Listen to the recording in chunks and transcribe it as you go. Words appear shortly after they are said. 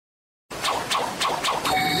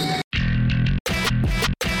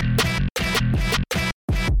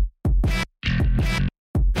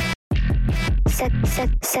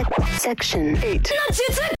Section 8.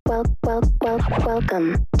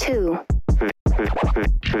 Welcome to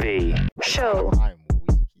the show. I'm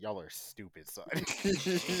weak. Y'all are stupid, son.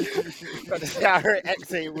 I heard X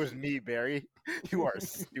say it was me, Barry. You are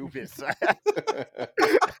stupid, son.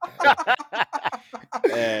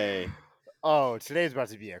 Hey. Oh, today's about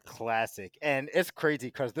to be a classic. And it's crazy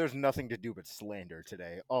because there's nothing to do but slander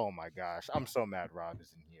today. Oh my gosh. I'm so mad Rob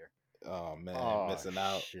isn't here. Oh man, Oh, missing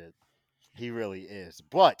out. shit. He really is.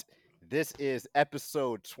 But this is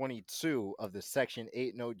episode 22 of the Section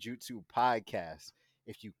 8 No Jutsu podcast.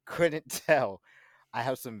 If you couldn't tell, I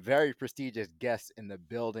have some very prestigious guests in the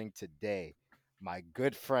building today. My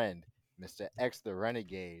good friend, Mr. X the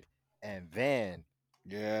Renegade, and Van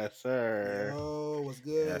Yes, sir. Yo, what's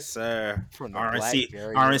good? Yes, sir. from the RNC,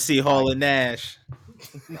 Black RNC Hall and Nash.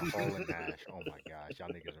 The Hall and Nash. Oh my gosh, y'all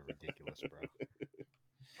niggas are ridiculous, bro.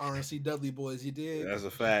 RNC Dudley boys, you did. That's a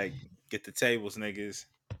fact. Get the tables, niggas.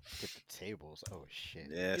 Get the tables. Oh shit.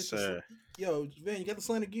 Yes, sir. Yo, Van, you got the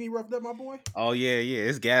Slander Guinea roughed up, my boy? Oh yeah,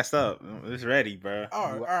 it's gassed up. It's ready, bro.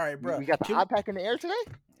 All right, bro. We got the hot pack in the air today?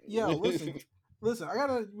 Yo, listen. I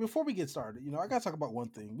gotta before we get started, I gotta talk about one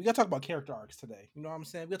thing. We gotta talk about character arcs today. You know what I'm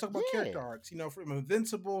saying? We gotta talk about character arcs. From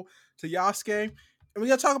Invincible to Yasuke, and we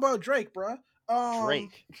gotta talk about Drake, bro.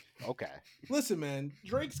 Drake. Okay. Listen, man,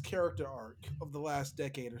 Drake's character arc of the last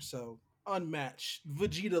decade or so, unmatched,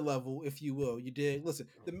 Vegeta level, if you will. You did. Listen,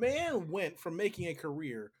 the man went from making a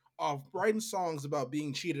career of writing songs about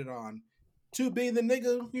being cheated on to being the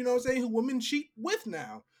nigga, who women cheat with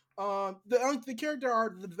now. The character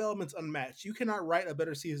arc, the development's unmatched. You cannot write a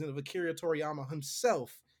better season of Akira Toriyama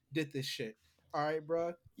himself did this shit. All right,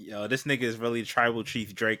 bro. Yo, this nigga is really tribal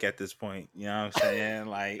chief Drake at this point. You know what I'm saying?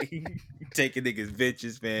 Like, taking niggas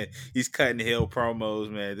bitches, man. He's cutting hill promos,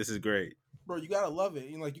 man. This is great. Bro, you gotta love it.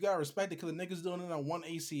 You gotta respect it because the niggas doing it on one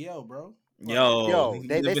ACL, bro. Yo,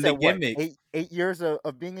 they said what? 8 years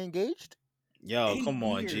of being engaged? Yo, come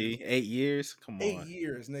on, G. 8 years? Come on. 8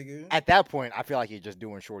 years, nigga. At that point, I feel like you're just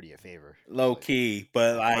doing Shorty a favor. Low key,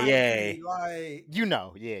 but yeah. Like,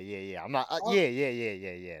 Yeah. I'm not.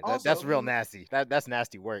 Yeah. Also, That's real nasty. That's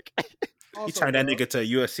nasty work. He turned that nigga to a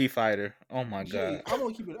UFC fighter. Oh my G, god. I'm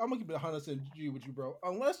gonna keep it 100% G with you, bro.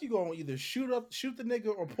 Unless you gonna either shoot the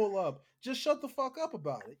nigga or pull up, just shut the fuck up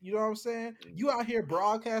about it. You know what I'm saying? You out here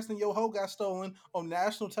broadcasting your hoe got stolen on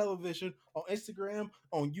national television, on Instagram,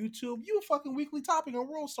 on YouTube. You a fucking weekly topic on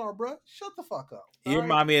World Star, bro. Shut the fuck up. He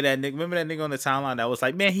remind me of that nigga. Remember that nigga on the timeline that was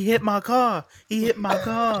like, "Man, he hit my car. He hit my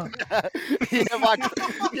car."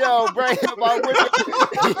 Yo, bro, he hit my whip.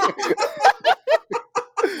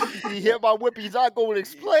 He hit my whip. He's not going to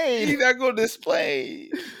explain. He's not going to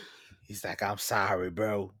display. He's like, "I'm sorry,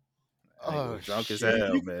 bro." Oh, drunk as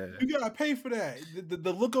hell, man. You gotta pay for that.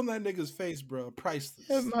 The look on that nigga's face, bro, priceless.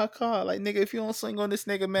 Hit my car, like nigga. If you don't swing on this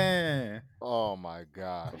nigga, man. Oh my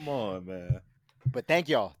god. Come on, man. But thank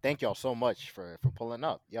y'all so much for pulling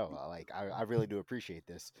up. Yo, I really do appreciate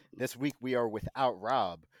this. This week we are without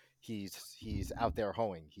Rob. He's out there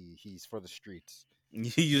hoeing. He's for the streets.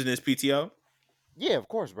 You using this PTO? Yeah, of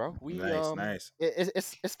course, bro. Nice.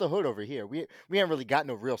 It's the hood over here. We ain't really got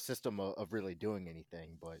no real system of really doing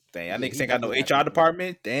anything. But dang, I niggas ain't got no HR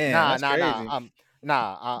department. Damn,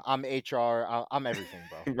 nah. I'm HR. I'm everything,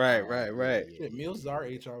 bro. Right. Yeah, Mills is our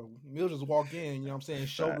HR. Mills just walk in, you know what I'm saying?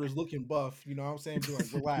 Shoulders looking buff, you know what I'm saying? Be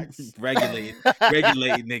like, relax. Regulating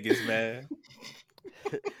niggas, man.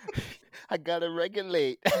 I gotta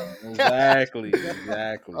regulate. Exactly.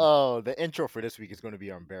 Oh, the intro for this week is going to be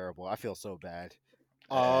unbearable. I feel so bad.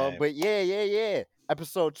 But yeah.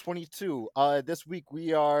 Episode 22. This week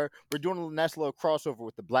we're doing a nice little crossover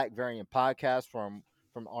with the Black Variant podcast from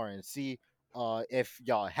RNC. If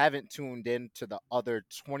y'all haven't tuned in to the other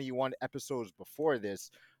 21 episodes before this,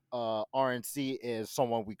 RNC is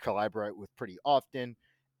someone we collaborate with pretty often,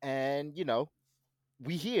 and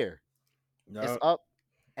we here. Yep. It's up.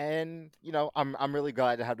 And I'm really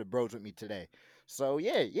glad to have the bros with me today. So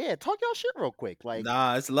yeah, talk y'all shit real quick. Like,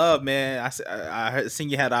 nah, it's love, man. I seen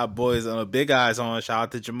you had our boys on Big Eyes on. Shout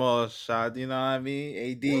out to Jamal. Shout, you know what I mean?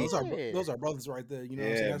 AD. Yeah, those are brothers right there. You know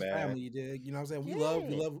what I'm saying? That's man. family, you dig. You know what I'm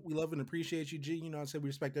saying? We love and appreciate you, G. You know what I'm saying? We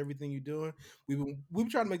respect everything you're doing. We've been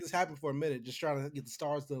trying to make this happen for a minute, just trying to get the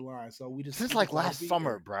stars to align. So we just since like last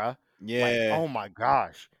summer, bruh. Yeah. Like, oh my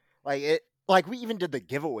gosh. Like we even did the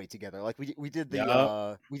giveaway together. Like we did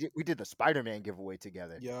the we did the Spider-Man giveaway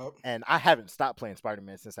together. Yep. And I haven't stopped playing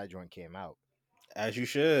Spider-Man since that joint came out. As you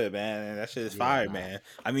should, man. That shit is fire, man.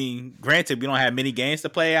 I mean, granted, we don't have many games to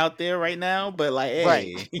play out there right now, but like,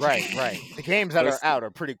 hey. Right. The games that are out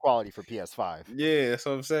are pretty quality for PS5. Yeah, that's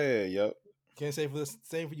what I'm saying. Yep. Can't say for this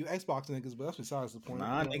same for you Xbox niggas, but that's besides the point.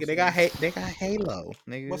 Nah, you know nigga, what they I'm saying? got Halo,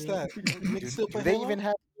 nigga. What's that? Niggas still Do play they Halo? even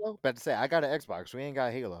have Halo? About to say, I got an Xbox. We ain't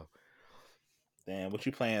got Halo. Damn, what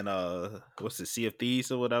you playing? What's the Sea of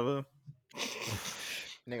Thieves or whatever?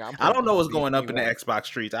 Nigga, I'm I playing don't know what's MLB going up in the 21. Xbox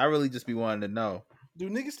streets. I really just be wanting to know.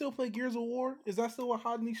 Do niggas still play Gears of War? Is that still what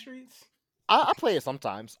hot in these streets? I play it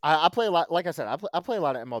sometimes. I play a lot. Like I said, I play a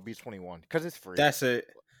lot of MLB 21 because it's free. That's it.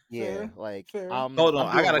 Yeah, Fair, like fair. Hold on, I'm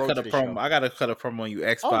I doing gotta Road cut to a the promo. Show. I gotta cut a promo on you Oh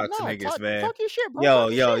Xbox no, niggas, man. talk your shit, bro. Yo,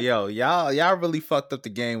 Talk your shit. y'all really fucked up the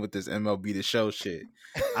game with this MLB The Show shit.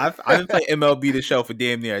 I've been playing MLB The Show for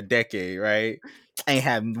damn near a decade, right? Ain't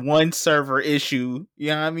had one server issue. You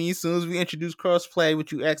know what I mean? As soon as we introduce crossplay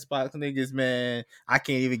with you Xbox niggas, man, I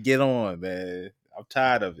can't even get on, man. I'm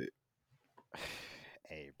tired of it.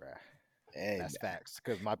 Hey, bro, Hey, that's facts.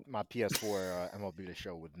 Because my PS4 MLB The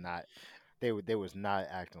Show would not. They was not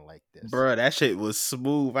acting like this. bro, that shit was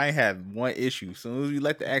smooth. I ain't had one issue. As soon as we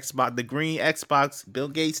let the green Xbox, Bill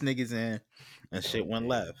Gates niggas in, and shit went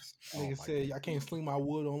left. Oh Niggas my said I can't sling my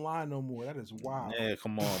wood online no more. That is wild. Yeah,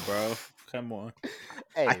 come on, bro. Come on.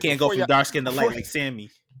 Hey, I can't go before from y'all- dark skin to light before- like Sammy.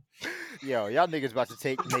 Yo, y'all niggas about to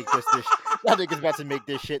make this. Y'all niggas about to make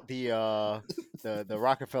this shit the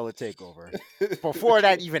Rockefeller takeover. Before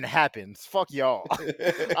that even happens, fuck y'all.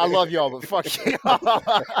 I love y'all, but fuck y'all.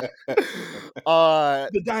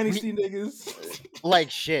 The dynasty niggas.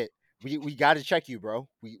 Like shit. We gotta check you, bro.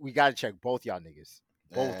 We gotta check both y'all niggas.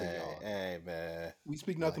 Both of y'all. Hey, man. We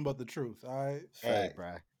speak nothing but the truth. All right. Hey,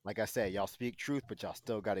 bro. Like I said, y'all speak truth, but y'all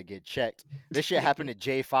still gotta get checked. This shit happened to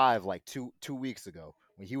J5 like two weeks ago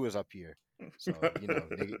when he was up here. So you know,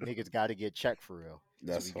 niggas gotta get checked for real.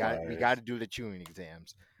 That's So we got to do the tuning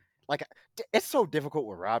exams. Like it's so difficult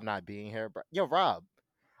with Rob not being here, bro. Yo, Rob,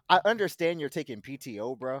 I understand you're taking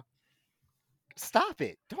PTO, bro. Stop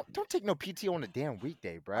it! Don't take no PTO on a damn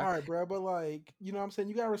weekday, bro. All right, bro. But like, you know what I'm saying?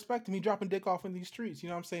 You gotta respect him. He dropping dick off in these streets. You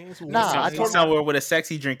know what I'm saying? It's Nah, He's somewhere with a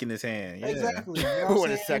sexy drink in his hand. Yeah. Exactly. You know what With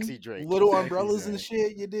I'm a saying? sexy drink. Little Sexy umbrellas and drink.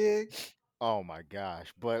 shit, you dig? Oh my gosh!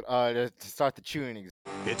 But to start the tuning,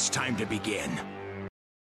 It's time to begin.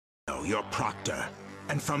 Know your proctor,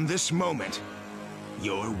 and from this moment,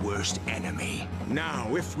 your worst enemy.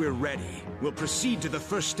 Now, if we're ready, we'll proceed to the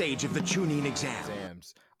first stage of the tuning exam.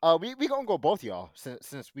 exams. We gonna go both y'all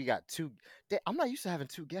since we got two. I'm not used to having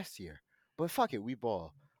two guests here, but fuck it, we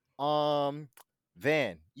ball.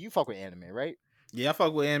 Van, you fuck with anime, right? Yeah, I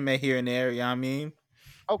fuck with anime here and there. You know what I mean?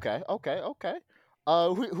 Okay.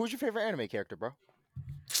 Who's your favorite anime character, bro?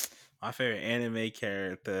 My favorite anime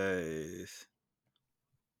character is...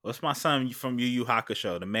 What's my son from Yu Yu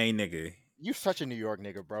Hakusho, the main nigga? You such a New York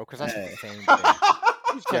nigga, bro. Because that's Hey. the same thing.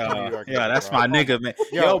 You such a New York Yeah, nigga, that's bro. my nigga, man.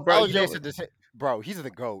 Yo, bro, LJ said the same. Bro, he's the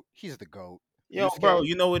goat. He's the goat. Yo, Yusuke? bro,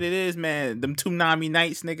 you know what it is, man? Them two Nami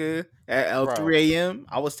nights, nigga, at Bro. 3 a.m.,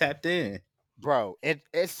 I was tapped in. Bro,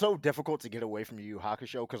 it's so difficult to get away from Yu Yu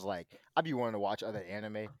Hakusho because like I be wanting to watch other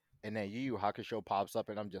anime, and then Yu Yu Hakusho pops up,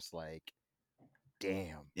 and I'm just like,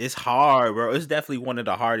 damn. It's hard, bro. It's definitely one of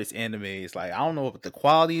the hardest animes. Like, I don't know what the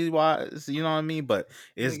quality was, you know what I mean? But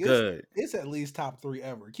it's Nigga, good. It's at least top 3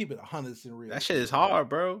 ever. Keep it 100 and real. That shit is hard,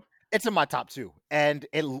 bro. It's in my top 2, and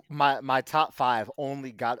my top 5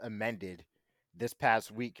 only got amended this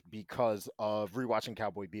past week because of rewatching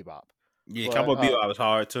Cowboy Bebop. Yeah, But, Cowboy Bebop was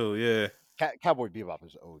hard too. Yeah, Cowboy Bebop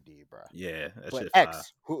is OD, bro. yeah. That But shit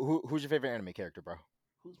X, who's your favorite anime character, bro?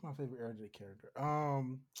 Who's my favorite RJ character?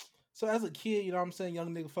 So as a kid, you know what I'm saying,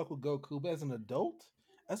 young nigga fuck with Goku, but as an adult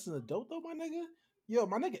though, my nigga, yo,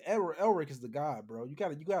 my nigga Elric is the god, bro. You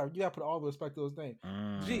gotta put all the respect to his name.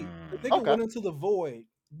 G, the nigga Okay. went into the void,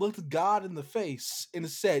 looked God in the face, and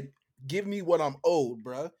said, "Give me what I'm owed,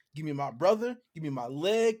 bro. Give me my brother. Give me my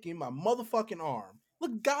leg. Give me my motherfucking arm."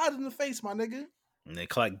 Look God in the face, my nigga. And they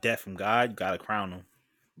collect death from God. You gotta crown him.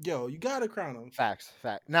 Yo, you gotta crown him. Facts.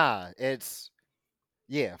 Nah, it's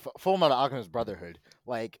Full Metal Alchemist Brotherhood.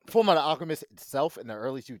 Like Full Metal Alchemist itself in the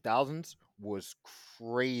early 2000s was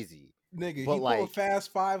crazy. Nigga, But he like- pulled a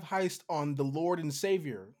Fast 5 heist on the Lord and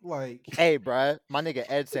Savior. Like, Hey, bruh, my nigga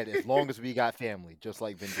Ed said, "As long as we got family," just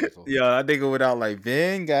like Vin Diesel. Yo, that nigga went out like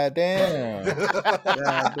Vin. Goddamn.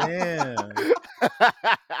 Goddamn.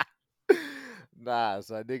 Nah,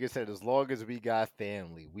 so that nigga said, "As long as we got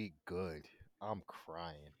family, we good." I'm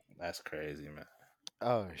crying. That's crazy, man.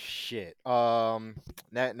 Oh shit.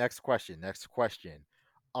 Next question.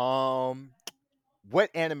 What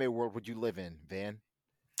anime world would you live in, Van?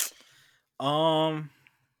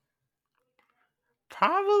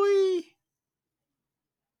 Probably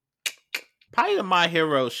the My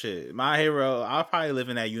Hero shit. My Hero. I'll probably live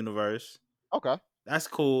in that universe. Okay. That's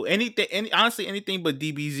cool. Honestly, anything but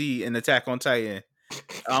DBZ and Attack on Titan.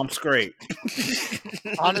 I'm straight.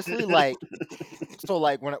 Honestly, like, so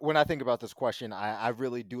like when I think about this question, I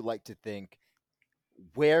really do like to think,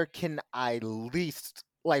 where can I least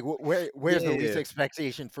like where's the least Yeah.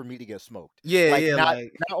 expectation for me to get smoked? Yeah, Like yeah, not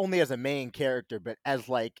like not only as a main character, but as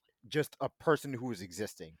like just a person who is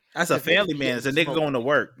existing. as a 'Cause niggas family be man, as a getting nigga smoked. going to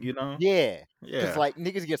work, you know? Yeah. Because Yeah. like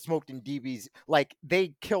niggas get smoked in DBs. Like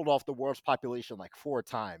they killed off the world's population like 4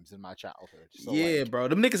 times in my childhood. So Yeah, like, bro.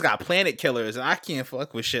 Them niggas got planet killers, and I can't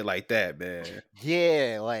fuck with shit like that, man.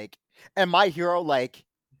 yeah, like, and My Hero, like,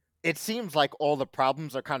 it seems like all the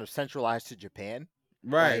problems are kind of centralized to Japan.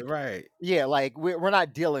 Right, Like, right. yeah, like we're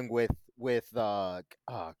not dealing with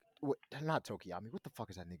not Tokiyami. What the fuck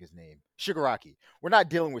is that nigga's name? Shigaraki. We're not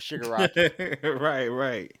dealing with Shigaraki. Right,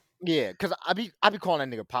 right. Yeah, because I be calling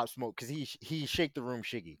that nigga Pop Smoke because he shake the room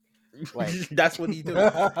shiggy. Like, That's what he do.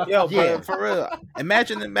 Yo, Yeah. bro, for real.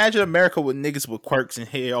 Imagine America with niggas with quirks and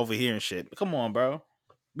hair over here and shit. Come on, bro.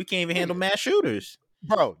 We can't even handle mass shooters.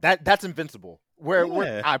 bro, that's Invincible.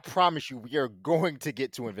 Yeah. I promise you, we are going to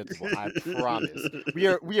get to Invincible. I promise.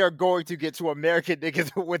 We are going to get to American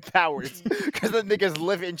niggas with powers because the niggas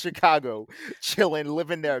live in Chicago, chilling,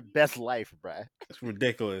 living their best life, bruh. It's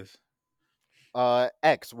ridiculous.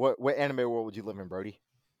 X, what anime world would you live in, Brody?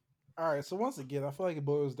 All right, so once again, I feel like it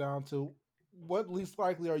boils down to what least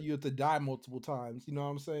likely are you to die multiple times? You know what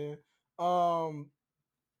I'm saying?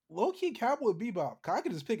 Low key, Cowboy Bebop. 'Cause I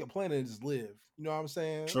could just pick a planet and just live. You know what I'm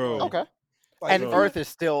saying? True. Like, Okay. like, And if you- Earth is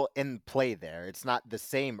still in play there. It's not the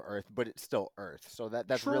same Earth, but it's still Earth. So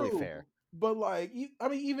that's really True, fair. But like, I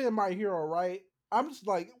mean, even in My Hero, right? I'm just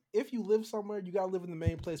like, if you live somewhere, you gotta live in the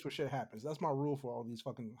main place where shit happens. That's my rule for all these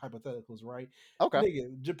fucking hypotheticals, right? Okay.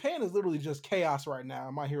 Nigga, Japan is literally just chaos right now.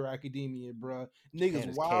 in My Hero Academia, bruh. Japan Niggas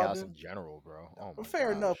is chaos wild. in general, bro. Oh my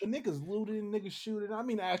Fair enough, gosh. but niggas looting, niggas shooting. I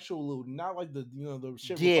mean, actual looting, not like the the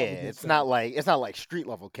shit. Yeah, Republicans it's say. not like street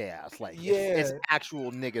level chaos. Like it's Yeah.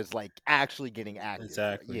 actual niggas like actually getting active.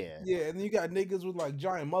 Exactly. Yeah. Yeah, and then you got niggas with like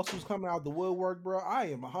giant muscles coming out the woodwork, bro. I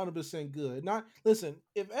am 100% good. Not listen.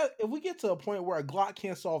 If we get to a point where a Glock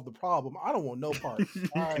can't solve the problem, I don't want no parts.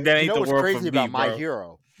 All right? That You ain't know the what's world crazy for me, about My bro.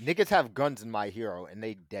 Hero? Niggas have guns in My Hero and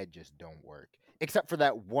they dead just don't work. Except for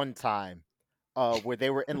that one time where they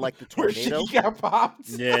were in like the Where tornado. she got popped.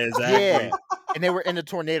 Yeah, exactly. Yeah. And they were in the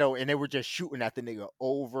tornado and they were just shooting at the nigga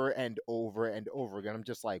over and over and over again. I'm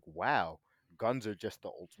just like, wow, guns are just the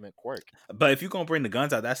ultimate quirk. But if you gonna bring the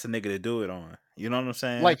guns out, that's the nigga to do it on. You know what I'm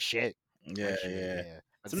saying? Like shit. yeah, Like shit, yeah.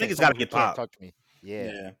 I'd Some say niggas someone gotta who get can't popped. touch me.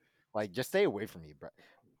 Yeah. Like just stay away from me, bro.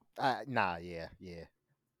 Nah, yeah.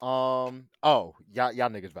 Oh, y'all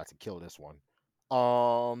niggas about to kill this one.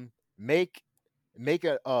 Make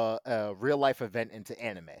a real life event into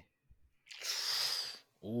anime.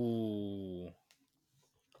 Ooh.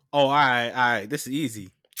 Oh, all right. This is easy.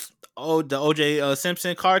 Oh, the OJ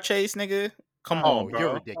Simpson car chase, nigga. Come Oh, on, bro.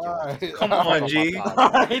 you're ridiculous. Alright, Come alright. on, G. All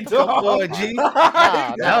right, Come on, dog. G. All Nah,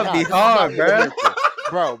 right, That would be this is hard, not bro. even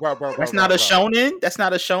real. Bro. That's not a shonen. That's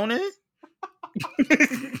not a shonen.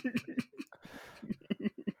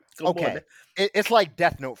 Come on. Okay, it's like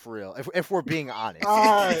Death Note for real. If we're being honest,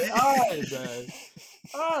 all right, man.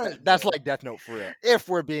 All right, that's like Death Note for real. If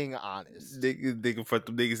we're being honest, Nigga put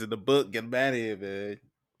them niggas in the book. Get them out of here, man.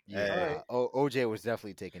 yeah. OJ was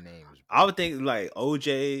definitely taking names. I would think like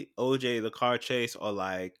OJ, the car chase, or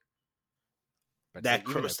like But that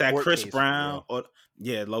even a that court Chris case for Brown, real. or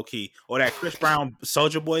yeah, low key, or that Chris Brown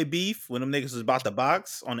Soldier Boy beef when them niggas was about to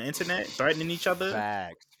box on the internet, threatening each other.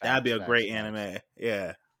 Facts. That'd be a facts, great facts. anime.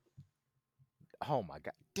 Yeah. Oh my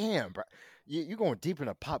god, damn, bro, you going deep in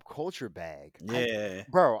a pop culture bag. Yeah.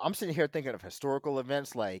 Bro. I'm sitting here thinking of historical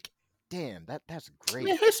events. Like, damn, that's great.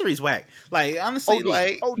 Man, history's whack. Like honestly, OD,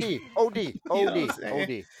 like OD. You know what I'm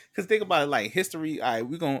saying? Because think about it, like history. All right,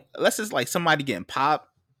 we gonna unless it's like somebody getting popped.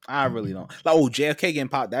 I really don't like. Oh, JFK getting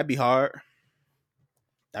popped. That'd be hard.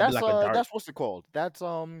 That'd That's be like a dark. that's what's it called? That's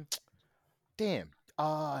damn.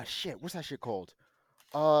 Shit. What's that shit called?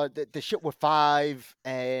 The shit with 5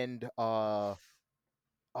 and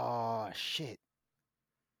shit.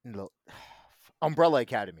 Look, Umbrella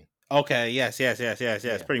Academy. Okay. Yes. Yeah,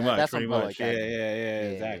 Pretty much. that's Pretty Umbrella much. Academy. Yeah.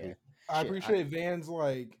 Exactly. I Shit, appreciate Van's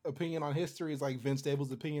like opinion on history is like Vince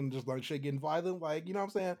Staples' opinion, just like shit getting violent. Like, you know what I'm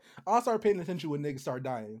saying? I'll start paying attention when niggas start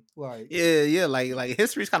dying. Like, Yeah. Like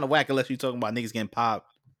history's kind of whack unless you're talking about niggas getting popped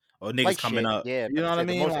or niggas Like coming shit, up. yeah. You know what I The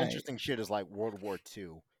mean? most Like, interesting shit is like World War II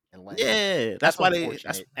and like yeah, that's that's why they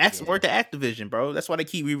unfortunate, that's yeah. worth the Activision, bro. That's why they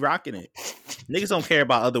keep re-rocking it. Niggas don't care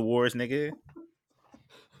about other wars, nigga.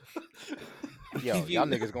 Yo, y'all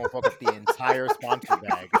niggas gonna fuck up the entire sponsor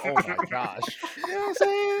bag. Oh my gosh. You know what I'm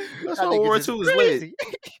saying? That's Y'all why World War niggas II is lit. crazy.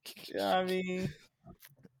 You know what I mean?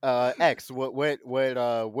 X, what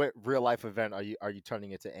real life event are you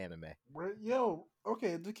turning into anime? Yo,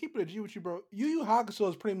 okay, to keep it a G with you, bro. Yu Yu Hakusho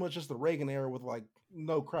is pretty much just the Reagan era with like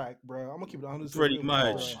no crack, bro. I'm gonna keep it 100 Pretty real,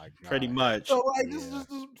 Oh much. bro. my Pretty gosh. much. So like, Yeah. just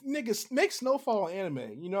niggas make Snowfall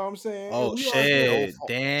anime. You know what I'm saying? Oh And we are shit! So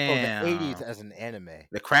the Damn. 80s as an anime.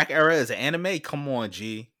 The crack era is an anime. Come on,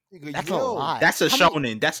 G. That's a yo, lot. That's a How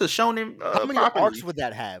many- shonen. That's a shonen How many property. arcs would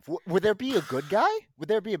that have? Would there be a good guy? Would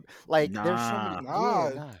there be like there's so many? Nah.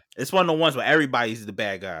 Yeah, nah. It's one of the ones where everybody's the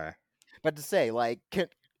bad guy. But to say like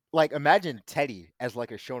imagine Teddy as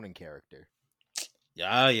like a shonen character.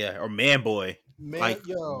 Yeah, yeah. Or Man Boy. man, Like,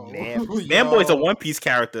 yo, Man- Man Boy's a yo. One Piece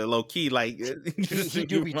character, low key. Like He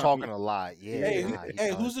do be talking a lot. Yeah. Hey, nah, he hey,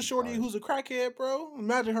 does, who's the he shorty? does. Who's a crackhead, bro?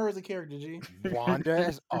 Imagine her as a character, G. Wanda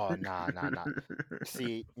as nah.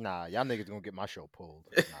 See, nah, y'all niggas gonna get my show pulled.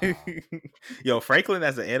 Nah. Yo, Franklin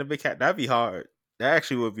as an anime cat, that'd be hard. That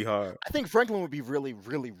actually would be hard. I think Franklin would be really,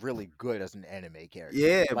 really, really good as an anime character.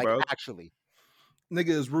 Yeah, like bro. actually. Nigga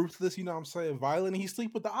is ruthless, you know what I'm saying? Violent, and he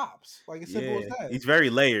sleep with the ops. Like it's simple as Yeah, that. he's very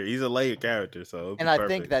layered. He's a layered character, so it'd be And I perfect.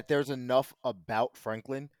 think that there's enough about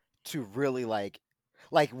Franklin to really like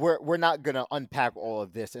we're not gonna unpack all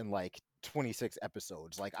of this in like 26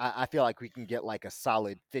 episodes. Like I feel like we can get like a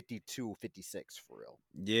solid 52, 56 for real.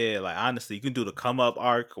 Yeah, like honestly, you can do the come up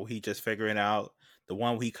arc where he just figuring out the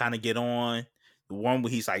one where he kind of get on, the one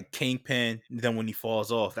where he's like kingpin, and then when he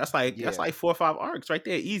falls off. That's like 4 or 5 arcs right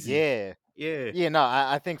there, easy. Yeah. Yeah. Yeah, no,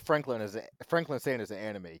 I think Franklin Sane as an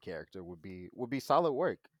anime character would be solid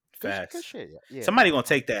work. Good Facts. shit. Yeah. Somebody gonna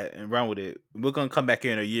take that and run with it. We're gonna come back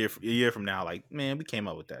here in a year from now. Like, man, we came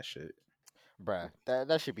up with that shit. Bruh,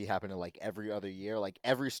 that should be happening like every other year. Like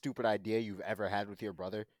every stupid idea you've ever had with your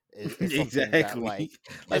brother is something that, Exactly. like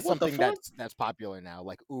Like, what the something fuck? that's popular now.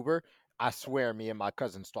 Like Uber, I swear, me and my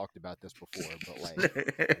cousins talked about this before, but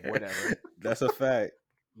like whatever. That's a fact.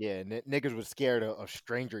 Yeah, niggas was scared of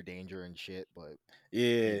stranger danger and shit, but Yeah,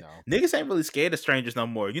 you know. niggas ain't really scared of strangers no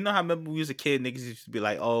more. You know how remember we was a kid, niggas used to be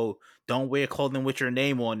like, "Oh, don't wear clothing with your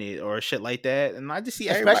name on it" or shit like that. And I just see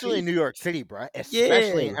Especially in New York City, bruh.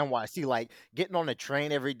 Especially in Yeah. NYC, like getting on a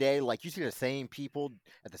train every day, like you see the same people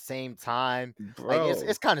at the same time. bro. Like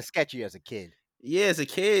it's kind of sketchy as a kid. Yeah, as a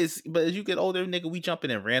kid, but as you get older, nigga, we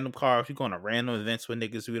jumping in random cars. We going to random events with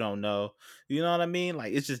niggas we don't know. You know what I mean?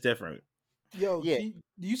 Like it's just different. Yo, Yeah.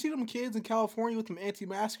 do you see them kids in California with them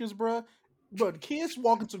anti-maskers, bro? But kids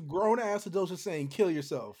walking to grown ass adults and saying "kill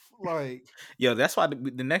yourself." Like, Yo, that's why the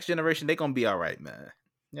next generation they gonna be all right, man.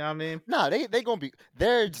 You know what I mean? No, they gonna be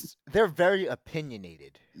they're very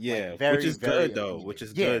opinionated. Yeah, Like, very, which is very good though. Which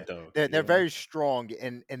is opinionated. good though. They're Yeah. very strong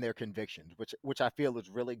in their convictions, which I feel is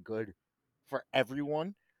really good for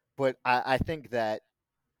everyone. But I think that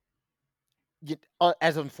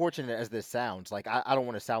as unfortunate as this sounds, like I don't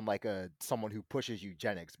want to sound like someone who pushes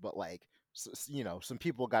eugenics, but like some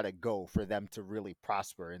people got to go for them to really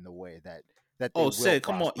prosper in the way that they Oh, will Sid,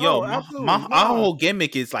 come on, prosper. yo, Oh, absolutely, our nah. whole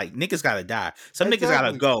gimmick is like niggas gotta die. Some niggas gotta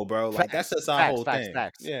Exactly. go, bro. Like Facts, that's just our facts, whole facts, thing.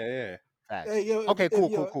 facts. Yeah. Facts. hey, yo, Okay,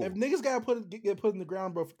 cool. If niggas gotta get put in the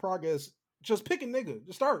ground, bro, for progress, just pick a nigga.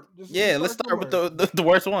 Just start. Yeah, let's start with the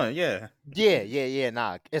worst one. Yeah. Yeah,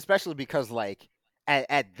 nah. Especially because like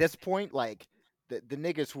at this point, like the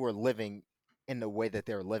niggas who are living in the way that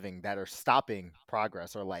they're living that are stopping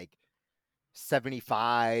progress are like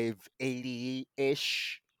 75,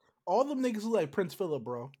 80-ish. All them niggas look like Prince Philip,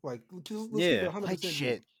 bro. Like, let's keep it Yeah. 100% Like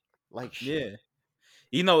shit. Like shit. Yeah.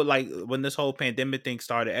 You know, like when this whole pandemic thing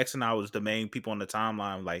started, X and I was the main people on the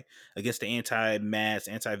timeline, like against the anti-mask,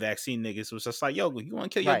 anti-vaccine niggas. It was just like, yo, you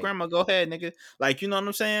want to kill your Right. grandma? Go ahead, nigga. Like, you know what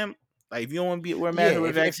I'm saying? Like, if you don't want to wear a Yeah, mask or a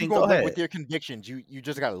if vaccine, you go gonna live ahead. with your convictions, you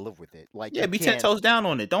just gotta live with it. Like Yeah, you be 10 can't- toes down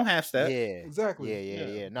on it. Don't half step. Yeah, Exactly.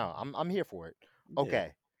 yeah. No, I'm here for it. Yeah.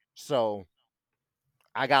 Okay, so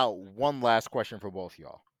I got one last question for both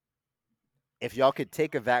y'all. If y'all could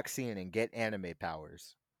take a vaccine and get anime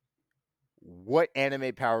powers, what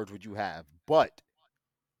anime powers would you have? But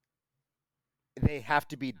they have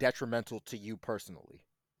to be detrimental to you personally.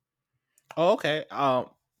 Oh, okay.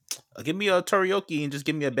 Give me a teriyaki and just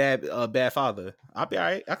give me a bad father. I'll be all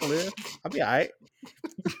right. I can live. I'll be all right.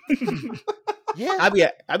 Yeah, I'll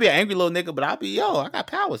be an angry little nigga, but I'll be I got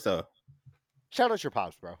powers though. shout out your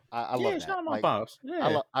pops, bro. I love that. Shout out my Like, pops.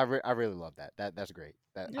 Yeah. I really love that. That's great.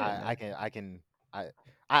 That Yeah, I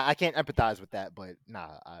can't empathize with that, but nah.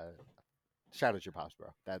 Shout out your pops, bro.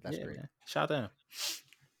 That's Yeah, great. man. Shout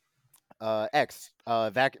out. X.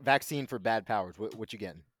 Vaccine for bad powers. What you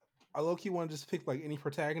getting? I low key want to just pick like any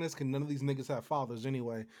protagonist, because none of these niggas have fathers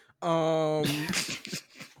anyway.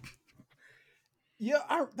 Yeah,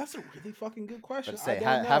 that's a really fucking good question. But say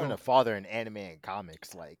I don't having know. a father in anime and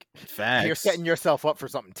comics, like Facts. you're setting yourself up for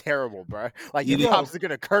something terrible, bro. Like your Either- pops is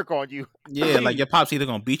gonna kirk on you. Yeah, like your pop's either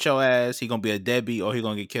gonna beat your ass, he gonna be a deadbeat, or he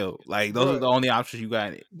gonna get killed. Like those are the Bruh. only options you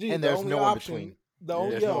got. Gee, And the there's only no in option, between. the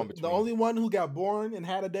only There's no in the between. only one who got born and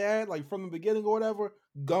had a dad like from the beginning or whatever,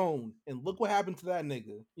 gone. And look what happened to that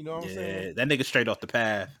nigga. You know what I'm Yeah, saying? that nigga straight off the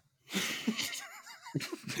path.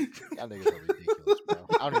 Y'all niggas are ridiculous, bro.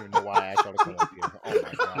 I don't even know why I asked y'all to come up here. Oh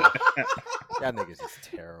my god, y'all niggas is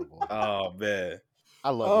terrible. Oh man. I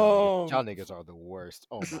love y'all. Niggas. Um, Y'all niggas are the worst.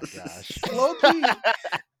 Oh my gosh.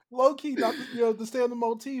 Low key, not to stay on the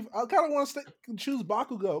motif. I kind of want to choose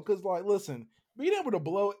Bakugo because, like, listen, being able to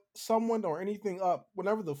blow someone or anything up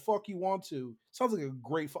whenever the fuck you want to sounds like a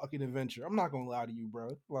great fucking adventure. I'm not gonna lie to you,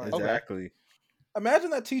 bro. Like, Exactly. imagine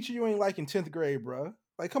that teacher you ain't like in 10th grade, bro.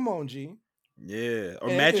 Like, come on, G. Yeah. Or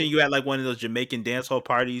And imagine you at like one of those Jamaican dance hall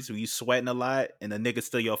parties where you sweating a lot and the nigga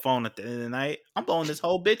steal your phone at the end of the night. I'm blowing this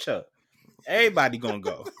whole bitch up. Everybody gonna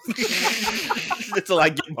go until I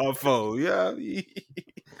get my phone. Yeah.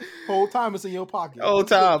 Whole time it's in your pocket. Whole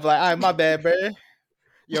time, like, all right, my bad, bro.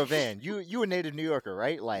 Yo, Van, you a native New Yorker,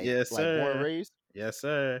 right? Like, Yes, like born and sir. raised. Yes,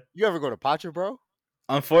 sir. You ever go to Pacha, bro?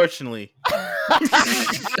 Unfortunately.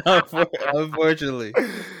 Unfortunately.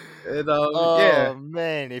 And, yeah. Oh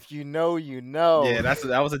man, if you know, you know. Yeah,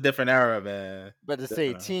 that was a different era, man. But to say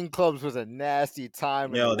Different era. teen clubs was a nasty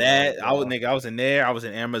time. Yo, in the that world, bro. I was in there. I was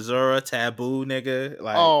in Amazura, Taboo, nigga.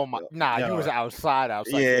 Like, Oh my, nah, yo, you was outside.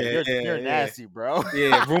 Yeah, you're yeah. nasty, bro.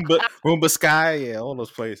 yeah, Roomba Sky, yeah, all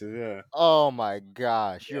those places, yeah, Oh my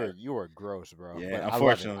gosh, Yeah. you were gross, bro. Yeah, But I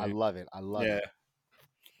unfortunately. love it. I love yeah. it.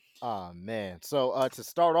 Oh man. So to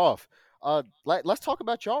start off, let's talk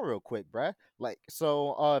about y'all real quick, bruh. Like,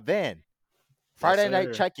 so Van, Friday night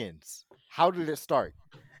sir. check-ins. How did it start?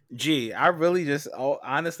 Gee, I really just,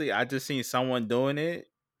 honestly, I just seen someone doing it,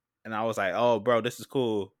 and I was like, oh, bro, this is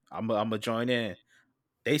cool. I'm gonna join in.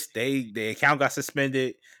 The account got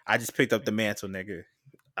suspended. I just picked up the mantle, nigga.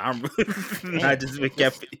 I just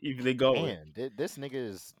kept even going. Man, this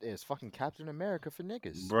nigga is fucking Captain America for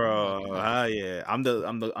niggas, Bro, Oh my gosh. yeah, I'm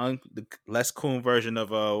the less cool version of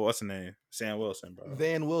what's the name, Sam Wilson, bro.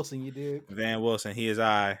 Van Wilson, you did. Van Wilson, he is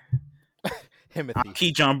I'm Timothy.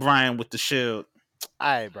 Key John Bryan with the shield.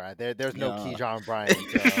 Aye, bro. There's no Yeah. Key John Bryant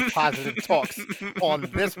positive talks on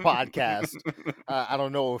this podcast. I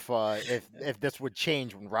don't know if this would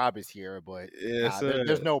change when Rob is here, but Yes,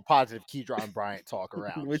 there's sir. no positive Key John Bryant talk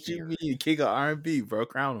around What here. you mean, king of R&B, bro?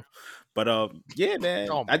 Crown him. But yeah, man,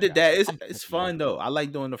 Oh my I did gosh, that. I'm It's pissing you fun though. I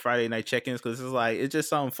like doing the Friday night check-ins because it's like it's just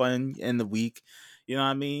something fun in the week. You know what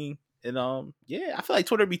I mean? And yeah, I feel like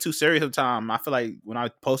Twitter be too serious sometimes. I feel like when I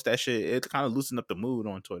post that shit, it kind of loosen up the mood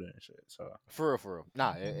on Twitter and shit. So For real.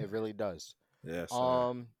 Nah, it really does. yeah,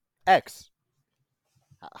 so. X,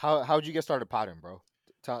 how'd you get started potting, bro?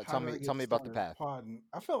 Tell How did I me get about the started path. podding?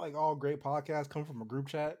 I feel like all great podcasts come from a group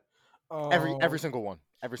chat. Every single one.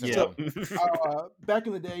 Every single Yeah. one. Back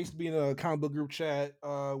in the day, I used to be in a comic book group chat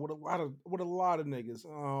with a lot of niggas.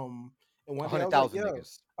 And one day I was like, 100,000 yo,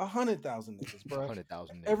 niggas. 100,000 niggas, bro.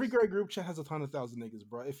 100,000 niggas. Every great group chat has 100,000 niggas,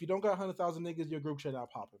 bro. If you don't got 100,000 niggas, your group chat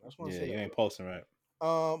not popping. I just want to Yeah, say you that. ain't posting right.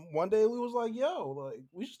 One day we was like, yo, like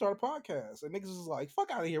we should start a podcast, and niggas was like,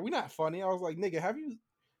 fuck out of here, we not funny. I was like, nigga,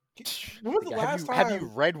 when was the Nigga, last have time? you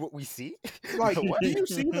read what we see? Like, What? do you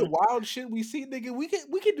see the wild shit we see, nigga? We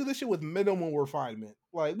can do this shit with minimum refinement.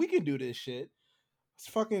 Like, we can do this shit. It's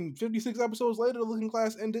fucking 56 episodes later, the Looking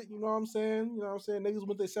Glass ended. You know what I'm saying? Niggas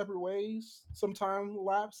went their separate ways. Some time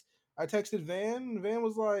lapsed. I texted Van, and Van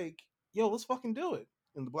was like, yo, let's fucking do it.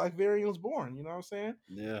 And the Black Variant was born. You know what I'm saying?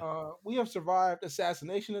 Yeah. We have survived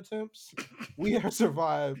assassination attempts. We have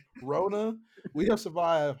survived Rona. We have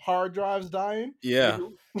survived hard drives dying. Yeah.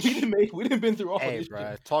 We didn't been through all Hey, this bro,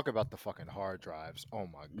 shit. talk about the fucking hard drives. Oh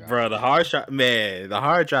my god, Bro, the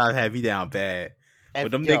hard drive had me down bad. When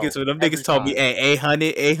them niggas told me, hey,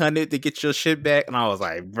 800 to get your shit back, and I was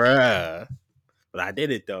like, bruh. But I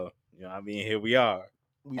did it though. You know what I mean? Here we are.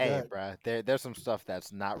 Hey, bro, there's some stuff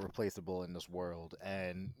that's not replaceable in this world,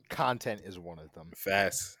 and content is one of them.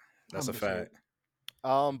 Fast. That's a 100%. fact.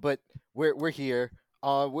 But we're here.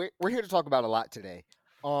 We're here to talk about a lot today.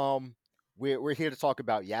 We're here to talk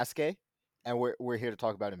about Yasuke, and we're here to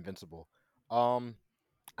talk about Invincible. I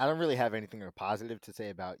don't really have anything positive to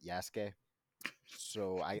say about Yasuke,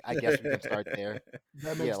 so I guess we can start there.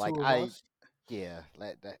 That makes like two of us.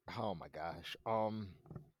 that. Oh my gosh.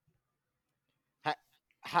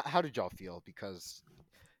 How did y'all feel? Because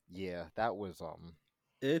that was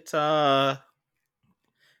It's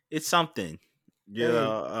something.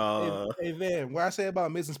 Yeah. Hey Van, what I say about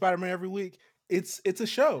Amazing Spider-Man every week, it's a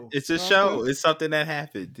show. It's You a know what I'm show. saying? It's something that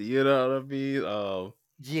happened. You know what I mean?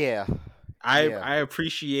 Yeah, I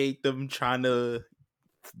appreciate them trying to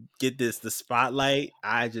get the spotlight.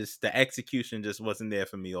 The execution just wasn't there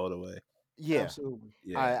for me all the way. yeah. Absolutely.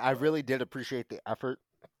 Yeah, I really did appreciate the effort.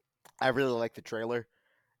 I really liked the trailer.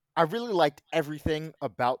 I really liked everything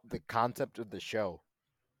about the concept of the show.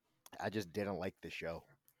 I just didn't like the show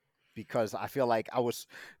because I feel like I was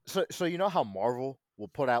so you know how Marvel will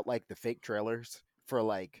put out like the fake trailers for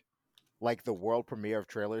like the world premiere of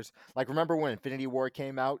trailers? Like remember when Infinity War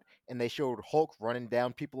came out and they showed Hulk running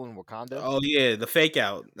down people in Wakanda? oh yeah, the fake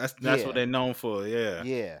out. That's what Yeah. they're known for. Yeah,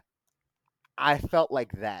 Yeah. I felt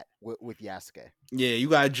like that with Yasuke. yeah. You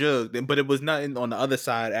got jugged, but it was nothing on the other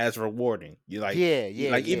side as rewarding. Yeah,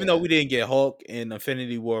 yeah, Even though yeah. we didn't get Hulk in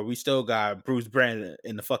Infinity War, we still got Bruce Banner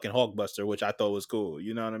in the fucking Hulkbuster, which I thought was cool.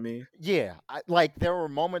 You know what I mean? Yeah, like there were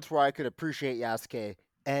moments where I could appreciate Yasuke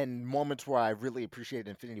and moments where I really appreciated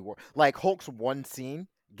Infinity War. Like Hulk's one scene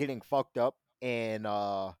getting fucked up in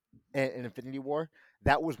Infinity War,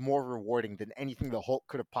 that was more rewarding than anything the Hulk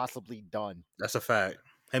could have possibly done That's a fact.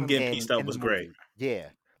 Him getting pieced up in the was great. movie.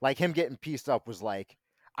 Yeah. Like him getting pieced up was like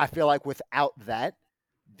I feel like without that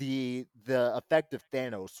the effect of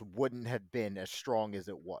Thanos wouldn't have been as strong as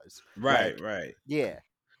it was. Right, Like, right. yeah.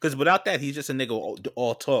 Because without that, he's just a nigga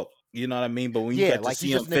all talk. You know what I mean? But when you Yeah, got to like see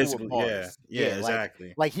he's him just a nigga with physically, yeah, bars. yeah, Yeah,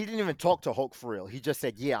 exactly. like he didn't even talk to Hulk for real. He just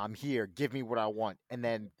said, "Yeah, I'm here. Give me what I want," and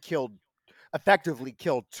then effectively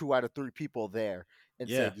killed 2 out of 3 people there, and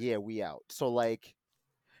Yeah, said, "Yeah, we out." So like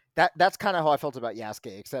that's kind of how I felt about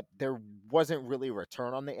Yasuke, except there wasn't really a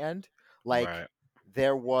return on the end. Like right.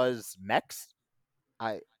 there was mechs.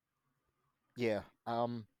 I yeah.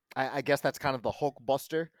 I guess that's kind of the Hulk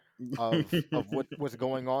Buster of what was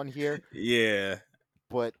going on here, Yeah.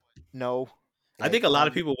 but no. I think Like a lot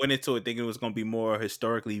of people went into it thinking it was going to be more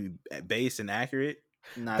historically based and accurate.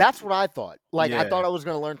 Not, that's what I thought. Like I yeah, thought I was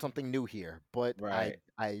going to learn something new here, but right.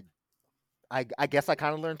 I guess I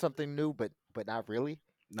kind of learned something new, but not really.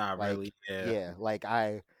 Not Like really. Yeah, yeah, like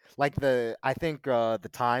I think the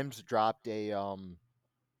Times dropped a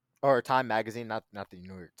or Time magazine, not the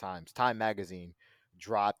New York Times. Time magazine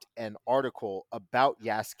dropped an article about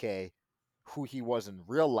Yasuke, who he was in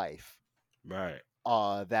real life. right.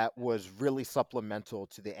 That was really supplemental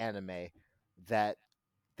to the anime that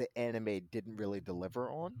the anime didn't really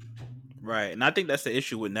deliver on. Right. And I think that's the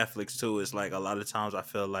issue with Netflix too. Is like a lot of times I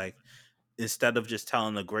feel like instead of just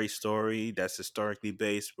telling a great story that's historically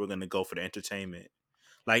based, we're gonna go for the entertainment.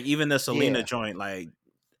 Like even the Selena Yeah. joint, like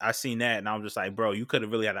I seen that and I'm just like, bro, you could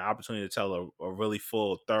have really had an opportunity to tell a really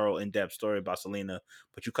full, thorough, in-depth story about Selena,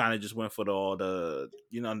 but you kind of just went for all the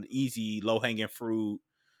the easy, low-hanging fruit,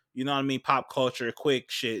 you know what I mean, pop culture,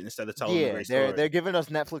 quick shit instead of telling a Yeah, great they're story. they're giving us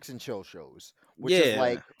Netflix and chill shows, which is Yeah,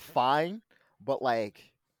 like fine, but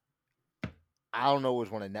like I don't always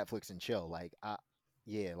want to Netflix and chill. Like I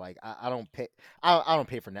don't pay I don't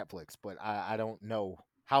pay for Netflix, but I don't know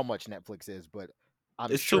how much Netflix is, but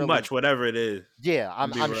I'm it's too surely much, whatever it is. yeah, To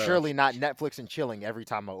be I'm real. surely not Netflix and chilling every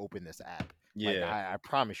time I open this app. Like Yeah, I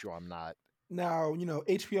promise you I'm not. Now,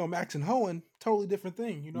 HBO Max and Hoenn, totally different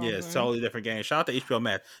thing. You know what yeah, I'm it's saying? totally different game. Shout out to HBO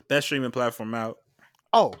Max, best streaming platform out.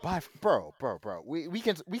 Oh, bro. We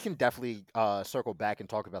can definitely circle back and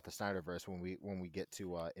talk about the Snyderverse when we get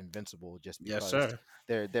to Invincible, just Yes, because sir.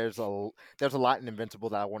 there's a lot in Invincible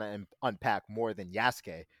that I want to unpack more than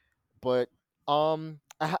Yasuke. But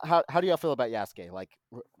how do y'all feel about Yasuke? Like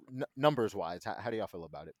numbers wise, how do y'all feel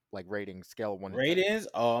about it? Like rating scale of 1 to 10. Ratings?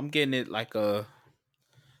 Oh, I'm getting it like a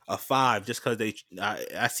 5 just because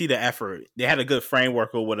I see the effort. They had a good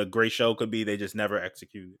framework of what a great show could be. They just never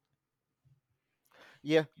executed.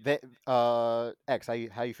 Yeah, X, how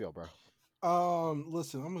you feel, bro?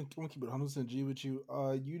 Listen, I'm gonna keep it 100% G with you.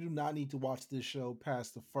 You do not need to watch this show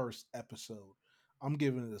past the first episode. I'm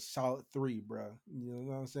giving it a solid 3, bro. You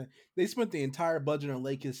know what I'm saying? They spent the entire budget on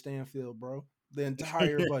Lake Stanfield, bro. The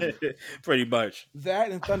entire budget. Pretty much.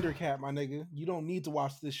 That and Thundercat, my nigga. You don't need to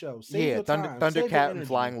watch this show. Save Yeah, your time. Save your Thundercat and energy.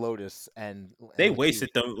 Flying Lotus They and wasted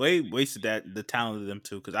Lakishi. them. They wasted the talent of them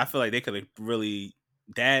too. Because I feel like they could have really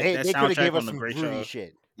that They could have soundtrack gave us on a some great groovy show.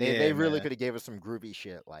 shit. Yeah, They really man. could have gave us some groovy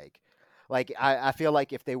shit. Like I feel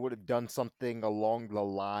like if they would have done something along the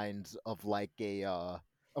lines of like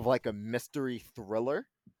a mystery thriller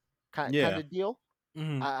kind Yeah, of deal,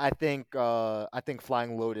 Mhm. I think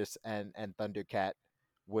Flying Lotus and Thundercat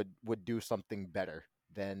would do something better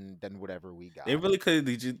than whatever we they got. really could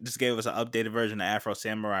have just gave us an updated version of Afro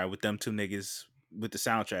Samurai with them two niggas with the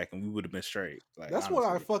soundtrack, and we would have been straight. Like That's what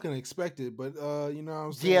I honestly, fucking expected, but you know what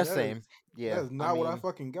I'm Yeah, saying? same. That Yeah, is I not what I mean,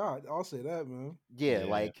 fucking got. I'll say that, man. yeah, yeah,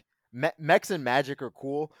 like mechs and magic are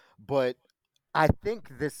cool, but I think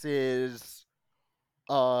this is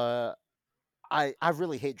uh I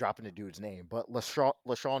really hate dropping the dude's name, but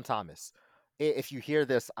LaShawn Thomas. If you hear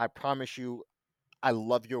this, I promise you I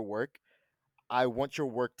love your work. I want your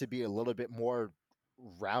work to be a little bit more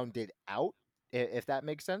rounded out, if that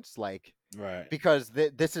makes sense. Like, Right. because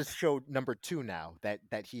this is show number 2 now that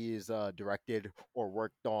he's directed or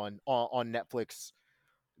worked on Netflix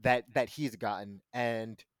that he's gotten,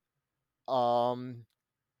 and um,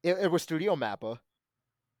 it was Studio Mappa.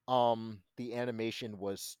 The animation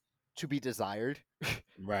was to be desired,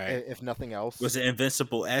 Right. if nothing else. Was it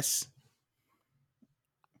Invincible S?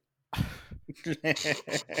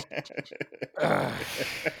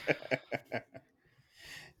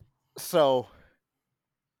 So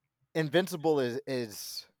Invincible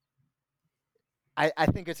is I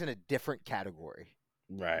think it's in a different category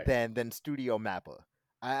Right. than Studio Mappa.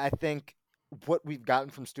 I think what we've gotten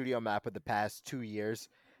from Studio Mappa the past 2 years,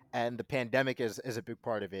 and the pandemic is a big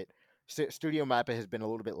part of it. Studio Mappa has been a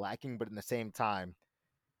little bit lacking, but in the same time,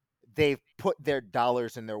 they've put their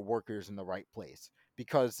dollars and their workers in the right place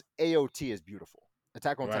because AOT is beautiful.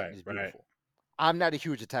 Attack on Titan Right. is Right. beautiful. I'm not a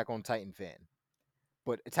huge Attack on Titan fan,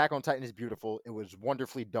 but Attack on Titan is beautiful. It was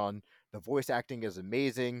wonderfully done. The voice acting is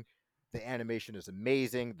amazing. The animation is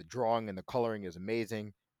amazing. The drawing and the coloring is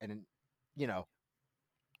amazing. And you know,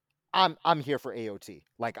 I'm here for AOT.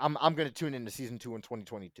 Like I'm gonna tune into season 2 in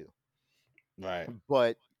 2022. Right.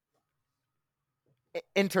 But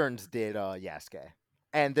interns did Yasuke.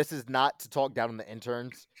 And this is not to talk down on the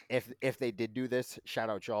interns. If they did do this, shout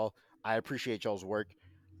out y'all. I appreciate y'all's work,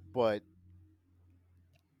 but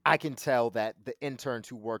I can tell that the interns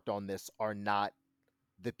who worked on this are not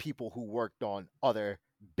the people who worked on other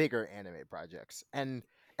bigger anime projects. And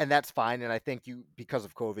that's fine, and I think you, because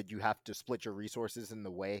of COVID, you have to split your resources in the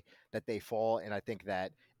way that they fall, and I think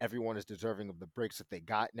that everyone is deserving of the breaks that they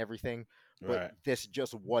got and everything, but Right. this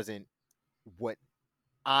just wasn't what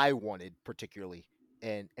I wanted particularly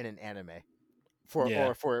in an anime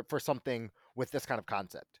Yeah. for something with this kind of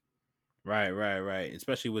concept. Right. Right. Right.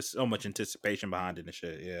 Especially with so much anticipation behind it and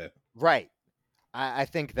shit. Yeah. Right. I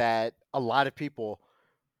think that a lot of people,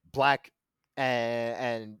 black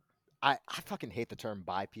and I fucking hate the term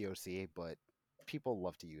bi POC, but people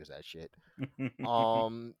love to use that shit.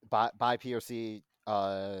 By POC,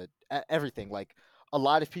 everything. Like, a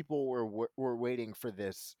lot of people were waiting for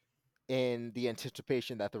this in the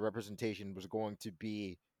anticipation that the representation was going to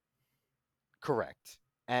be correct.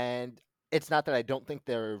 And it's not that I don't think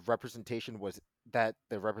the representation was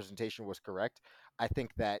correct. I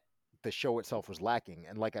think that the show itself was lacking.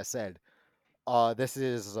 And like I said, this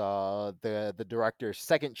is the director's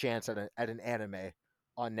second chance at an anime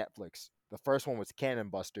on Netflix. The first one was Cannon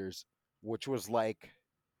Busters, which was like,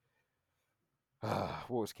 what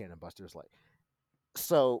was Cannon Busters like?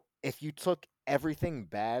 So if you took everything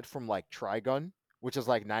bad from like Trigun, which is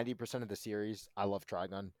like 90% of the series, I love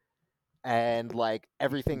Trigun, and like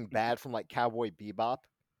everything bad from like Cowboy Bebop,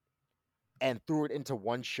 and threw it into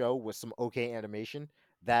one show with some okay animation,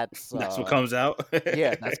 that's That's what comes out.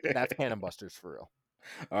 yeah, that's Cannon Busters for real.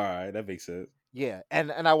 All right, that makes sense. Yeah, and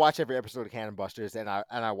I watch every episode of Cannon Busters, and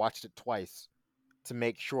I watched it twice to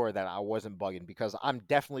make sure that I wasn't bugging, because I'm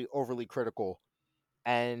definitely overly critical,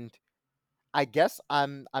 and I guess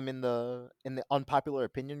I'm in the unpopular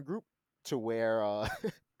opinion group, to where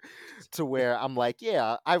to where I'm like,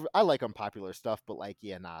 yeah, I like unpopular stuff, but like,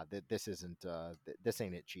 yeah, nah, this isn't this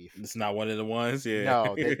ain't it, Chief. It's not one of the ones. Yeah.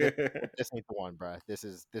 No, this ain't the one, bruh. This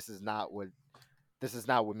is not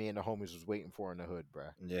what me and the homies was waiting for in the hood,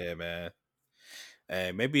 bruh. Yeah, man.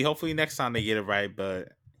 Hey, maybe hopefully next time they get it right, but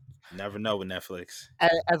never know with Netflix.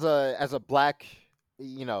 As a black,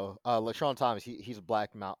 LaShawn Thomas, he's a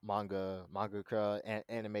black mangaka,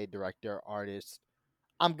 anime director, artist.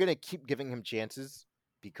 I'm gonna keep giving him chances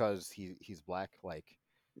because he's black. Like,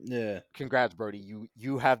 Yeah. congrats, Brody.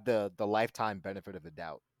 You have the lifetime benefit of the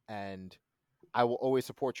doubt, and I will always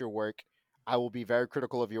support your work. I will be very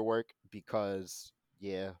critical of your work because,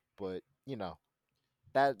 yeah, but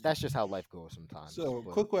that's just how life goes sometimes. So,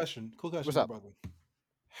 But quick question, what's my up? brother.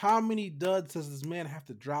 How many duds does this man have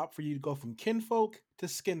to drop for you to go from kinfolk to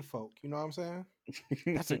skinfolk? You know what I'm saying?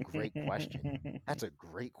 That's a great question. That's a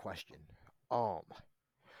great question.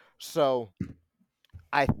 So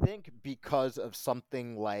I think because of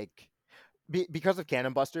something like because of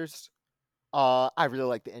Cannon Busters, I really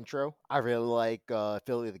like the intro. I really like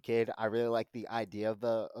Philly the Kid. I really like the idea of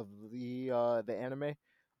the anime.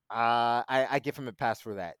 I give him a pass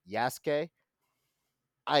for that. Yasuke,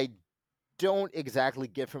 I don't exactly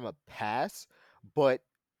give him a pass, but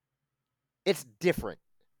it's different.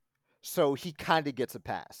 So he kind of gets a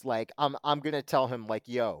pass. Like, I'm gonna tell him like,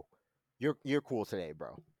 yo, you're cool today,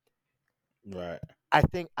 bro. Right. I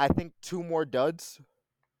think 2 more duds,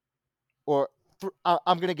 or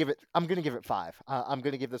I'm gonna give it 5. I'm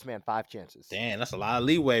gonna give this man 5 chances. Damn, that's a lot of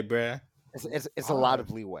leeway, bruh. It's a lot of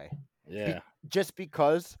leeway. Yeah. Just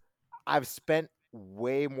because I've spent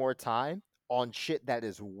way more time on shit that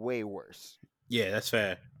is way worse. Yeah, that's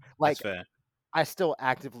fair. Like, That's fair. I still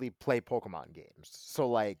actively play Pokemon games, so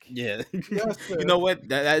like, Yeah. That's You fair. know what?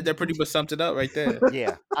 That pretty much summed it up right there.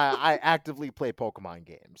 yeah, I actively play Pokemon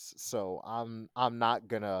games, so I'm not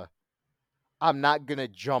gonna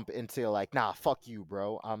jump into like, nah, fuck you,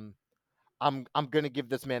 bro. I'm gonna give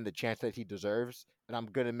this man the chance that he deserves, and I'm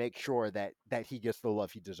gonna make sure that he gets the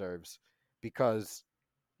love he deserves, because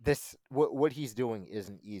what he's doing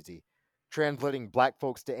isn't easy. Translating black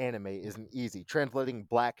folks to anime isn't easy. Translating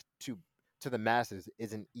black to the masses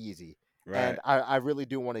isn't easy. Right. And I really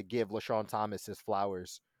do want to give LaShawn Thomas his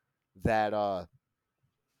flowers, that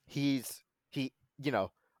he's he you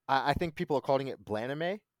know, I think people are calling it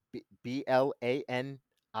Blanime, Blanime,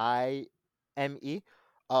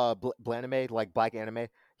 Blanime, like black anime.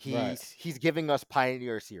 Right. He's giving us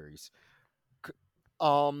Pioneer series. We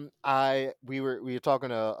were talking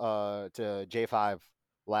to J5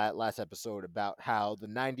 last episode about how the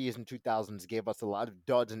 90s and 2000s gave us a lot of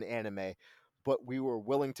duds in anime, but we were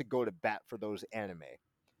willing to go to bat for those anime.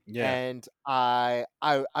 Yeah. And I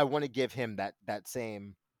want to give him that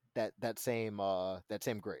same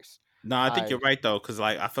grace. No, I think I you're right though, because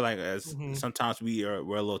like I feel like as Mhm. sometimes we're a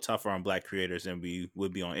little tougher on black creators than we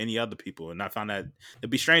would be on any other people, and I found that to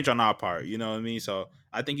be strange on our part. You know what I mean? So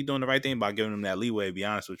I think you're doing the right thing by giving them that leeway. To be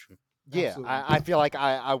honest with you. Yeah, Absolutely. I feel like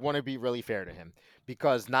I want to be really fair to him,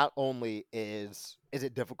 because not only is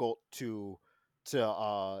it difficult to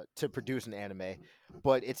produce an anime,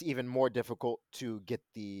 but it's even more difficult to get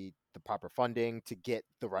the proper funding, to get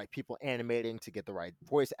the right people animating, to get the right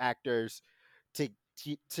voice actors, to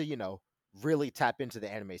really tap into the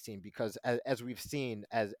anime scene, because as we've seen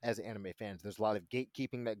as anime fans, there's a lot of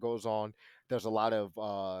gatekeeping that goes on. There's a lot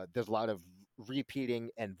of repeating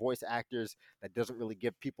and voice actors that doesn't really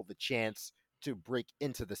give people the chance to break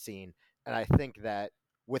into the scene. And I think that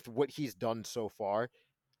with what he's done so far,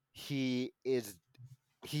 he's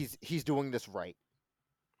doing this right.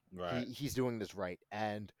 Right. He's doing this right,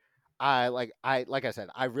 and like I said,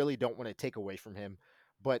 I really don't want to take away from him,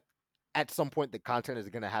 but at some point the content is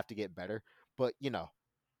gonna have to get better. But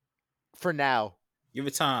for now, Give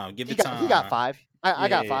it time. Give he it got time. he got 5. I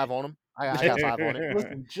got Yeah. 5 on him. I got 5 on it.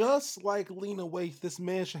 Listen, just like Lena Waithe, this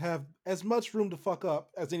man should have as much room to fuck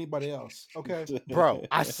up as anybody else. Okay. Bro,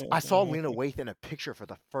 I saw Lena Waithe in a picture for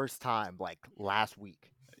the first time like last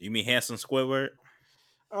week. You mean handsome Squidward?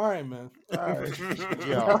 All right, man. All right.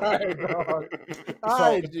 Yo. All right, dog. All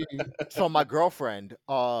right, G. So my girlfriend,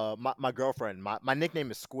 my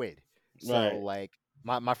nickname is Squid. So Right. like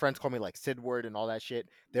my friends call me like Sidward and all that shit.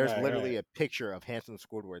 There's Right, literally right. a picture of handsome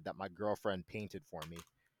Squidward that my girlfriend painted for me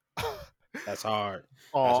That's hard.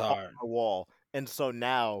 on That's hard. the wall. And so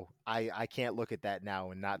now I can't look at that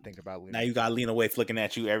now and not think about Lena. Now you got Lena Waithe looking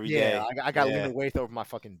at you every day. Yeah, I got Yeah. Lena Waithe over my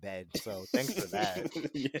fucking bed. So thanks for that.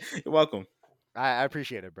 Yeah, you're welcome. I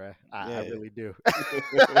appreciate it, bro. I Yeah. really do.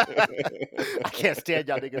 I can't stand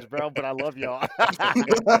y'all niggas, bro, but I love y'all.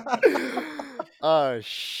 Oh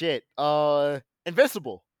shit.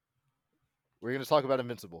 Invincible. We're gonna talk about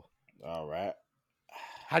Invincible. All right.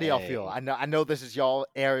 How do y'all feel? Hey. I know this is y'all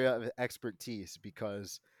area of expertise,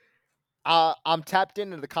 because I'm tapped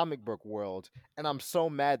into the comic book world, and I'm so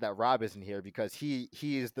mad that Rob isn't here, because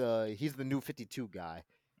he's the new 52 guy.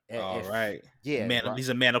 All right. Yeah, Man, he's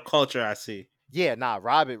a man of culture, I see. Yeah, nah,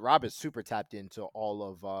 Rob is super tapped into all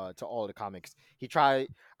of the comics. He tried.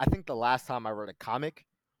 I think the last time I read a comic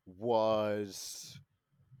was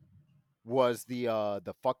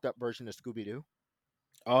the fucked up version of Scooby Doo.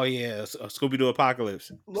 Oh yeah, Scooby Doo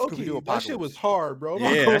Apocalypse. Low-key, Scooby-Doo that shit was Apocalypse. hard, bro.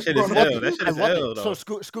 Yeah, that shit is Bro, hell. That shit I is love hell it. though.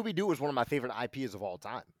 So Scooby Doo is one of my favorite IPs of all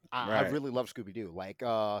time. I Right. really love Scooby Doo. Like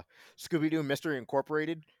Scooby Doo Mystery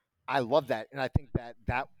Incorporated. I love that, and I think that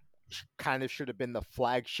kind of should have been the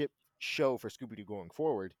flagship show for Scooby Doo going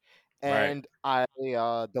forward. Right. And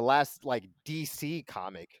the last like DC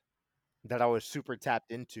comic that I was super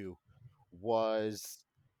tapped into was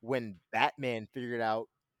when Batman figured out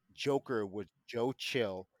Joker was Joe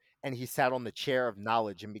Chill, and he sat on the chair of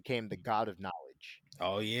knowledge and became the god of knowledge.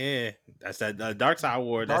 Oh yeah, that's that Dark Side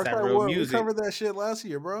War. That's Dark that Side real War, we music. covered that shit last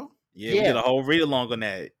year, bro. Yeah, we did Yeah. a whole read along on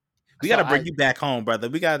that. We So gotta bring I- you back home, brother.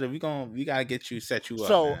 We gotta get you set you up.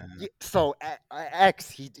 Man. So X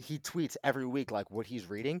he tweets every week like what he's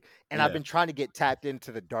reading, and I've Yeah. been trying to get tapped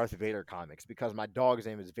into the Darth Vader comics because my dog's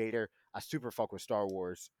name is Vader. I super fuck with Star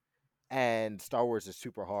Wars, and Star Wars is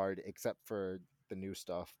super hard except for the new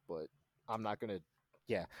stuff. But I'm not gonna.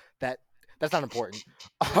 Yeah, that's not important.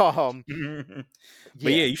 Um, But yeah,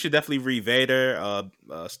 yeah, you should definitely read Vader.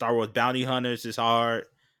 Star Wars Bounty Hunters is hard.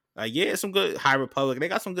 Yeah, some good High Republic. They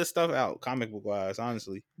got some good stuff out, comic book wise.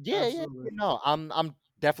 Honestly, yeah. Absolutely. No, I'm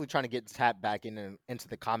definitely trying to get tapped back into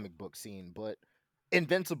the comic book scene, but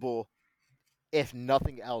Invincible, if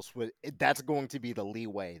nothing else, that's going to be the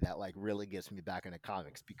leeway that like really gets me back into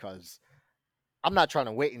comics because I'm not trying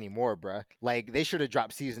to wait anymore, bruh. Like they should have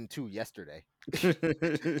dropped season 2 yesterday.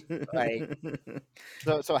 Like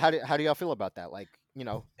so how do y'all feel about that? Like,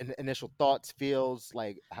 initial thoughts, feels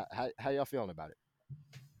like how y'all feeling about it?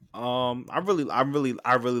 I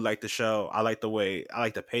really like the show. I like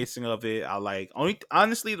the pacing of it.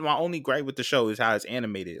 Honestly, my only gripe with the show is how it's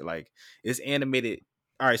animated. Like it's animated.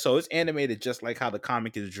 All right, so it's animated just like how the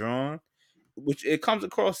comic is drawn, which it comes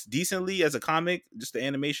across decently as a comic, just the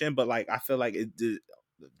animation. But like I feel like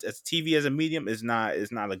as TV as a medium is not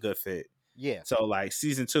a good fit. Yeah. So like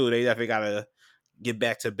season 2, they definitely gotta get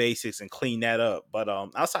back to basics and clean that up. But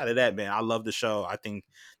outside of that, man, I love the show. I think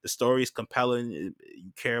the story is compelling. You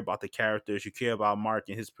care about the characters, you care about Mark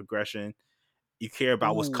and his progression, you care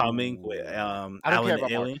about what's coming with Ooh. I don't care Alan the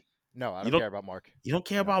about Mark. Alien. No, I You don't don't care about Mark. you don't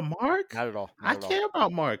care No, about Mark? not at all. I Not at all. care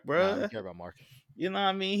about Mark, No, I bro. don't care about Mark. You know what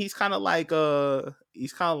I mean? He's kind of like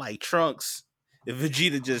Trunks. If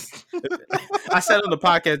Vegeta just, I said on the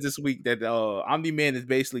podcast this week that Omni Man is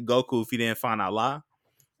basically Goku if he didn't find out La.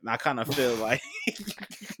 And I kind of feel like,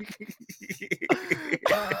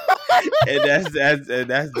 and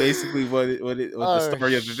that's basically what the Oh,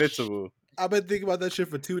 story of Invincible. I've been thinking about that shit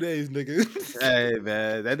for 2 days, nigga. Hey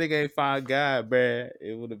man, that nigga ain't find God, bruh.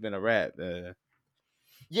 It would have been a wrap.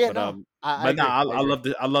 Yeah, But no. I but nah, agree. I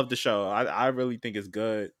agree. I love the show. I really think it's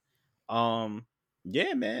good. Um,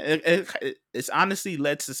 yeah, man. It's honestly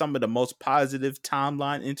led to some of the most positive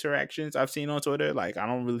timeline interactions I've seen on Twitter. Like, I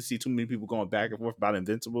don't really see too many people going back and forth about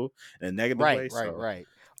Invincible in a negative Right, way. right, So right.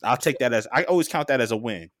 I'll take that as I always count that as a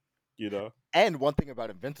win. You know? And one thing about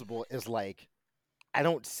Invincible is like I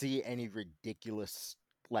don't see any ridiculous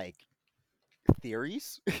like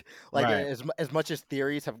theories. Like Right. as much as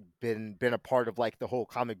theories have been a part of like the whole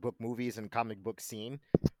comic book movies and comic book scene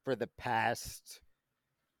for the past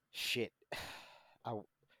shit. I,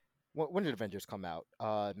 when did Avengers come out?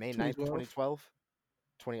 May 9th, 2012. 2012,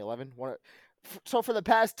 2011. So for the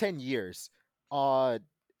past 10 years, uh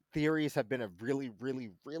theories have been a really really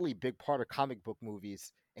really big part of comic book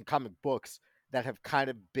movies and comic books that have kind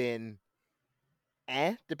of been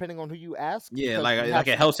depending on who you ask Yeah, because we have like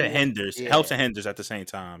it some helps and cool hinders. It helps yeah. and hinders at the same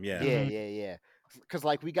time. Yeah. Yeah, Mhm. yeah, yeah. Because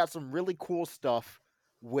like we got some really cool stuff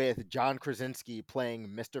with John Krasinski playing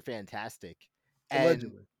Mr. Fantastic, and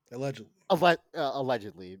Allegedly.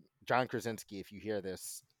 allegedly John Krasinski. If you hear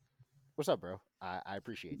this, what's up, bro? I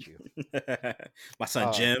appreciate you. My son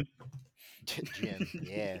Uh, Jim. Jim,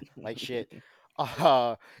 yeah, like shit.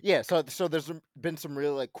 Yeah. So there's been some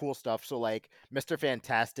really like cool stuff. So like Mr.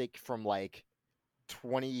 Fantastic from like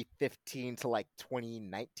 2015 to like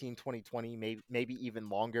 2019 2020 maybe even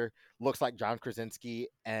longer looks like John Krasinski,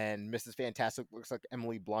 and Mrs. Fantastic looks like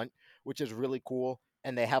Emily Blunt, which is really cool.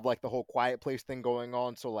 And they have like the whole Quiet Place thing going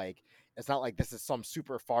on, so like it's not like this is some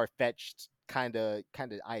super far-fetched kind of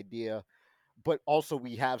idea. But also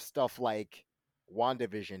we have stuff like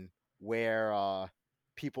WandaVision where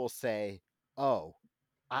people say, oh,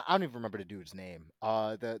 I don't even remember the dude's name.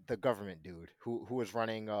 The government dude who was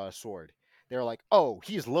running Sword. They're like, oh,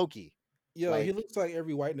 he's Loki. Yo, he Like, looks like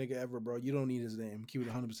every white nigga ever, bro. You don't need his name. Keep it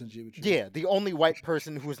 100% G with you. yeah, the only white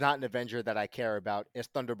person who's not an Avenger that I care about is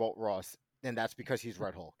Thunderbolt Ross, and that's because he's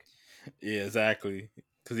Red Hulk. Yeah, exactly.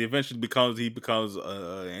 Because he eventually becomes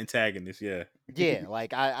antagonist. Yeah. Yeah,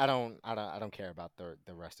 like I don't care about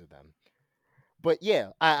the rest of them. But yeah,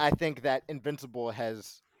 I think that Invincible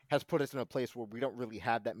has put us in a place where we don't really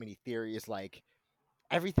have that many theories. Like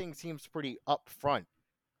everything seems pretty upfront,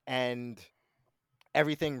 and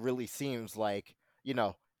everything really seems like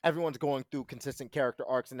everyone's going through consistent character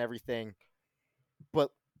arcs and everything.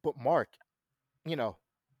 But Mark, you know,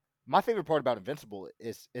 my favorite part about Invincible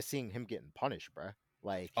is seeing him getting punished, bruh.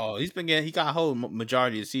 Like, Oh, he got a whole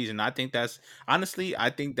majority of the season. I think that's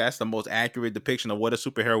the most accurate depiction of what a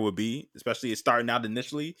superhero would be, especially starting out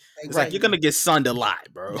initially. It's like right, you're gonna get sunned a lot,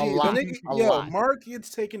 bro. A lot, a Yo, lot. Mark gets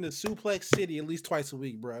taken to Suplex City at least twice a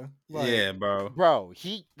week, bro. Like, Yeah, bro. Bro,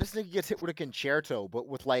 this nigga gets hit with a concerto, but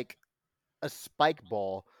with like a spike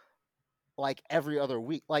ball, like every other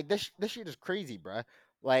week. Like this shit is crazy, bruh.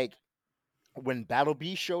 Like when Battle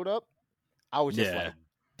Beast showed up, I was just Yeah.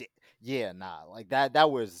 like, Yeah, nah, like that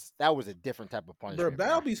was a different type of Bro, punishment,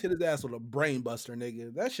 Battle bruh. Beast hit his ass with a brain buster,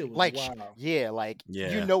 nigga. That shit was Like, wild. yeah, like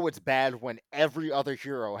Yeah. you know it's bad when every other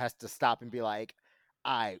hero has to stop and be like,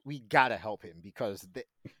 "I, we gotta help him because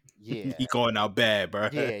yeah, He going out bad, bro.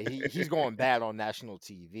 yeah, he's going bad on national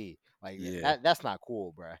TV. Like Yeah. that's not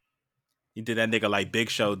cool, bruh." He did that nigga like Big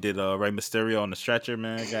Show did Rey Mysterio on the stretcher,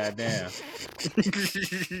 man. Goddamn.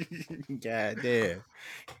 Goddamn.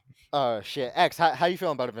 Shit, X, how you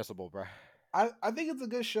feeling about Invincible, bruh? I think it's a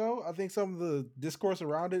good show. I think some of the discourse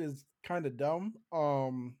around it is kind of dumb.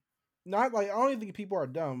 Not like I don't even think people are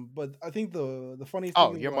dumb, but I think the funniest Oh,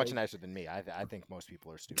 thing is you're much like nicer than me. I think most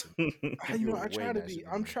people are stupid. you know, You're I way try to nicer be.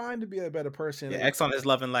 than I'm me. trying to be a better person. Yeah, and X on his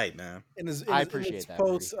love and light, man. I in appreciate his that,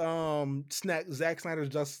 post Zack Snyder's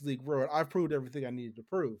Justice League Road, I've proved everything I needed to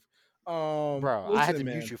prove. Bro, I had Listen, to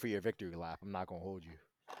man. mute you for your victory lap. I'm not gonna hold you.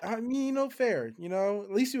 I mean, you know, fair. You know,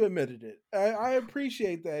 at least you admitted it. I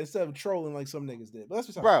appreciate that instead of trolling like some niggas did. But that's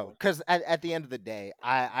besides the Bro, point. because at the end of the day,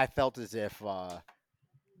 I felt as if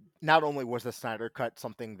not only was the Snyder cut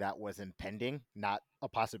something that was impending, not a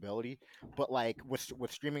possibility, but like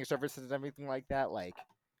with streaming services and everything like that, like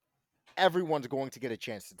everyone's going to get a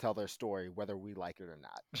chance to tell their story whether we like it or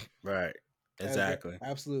not. Right. Exactly.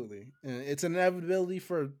 Absolutely. And it's an inevitability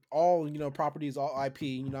for all, you know, properties, all IP,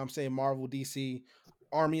 you know what I'm saying, Marvel, DC,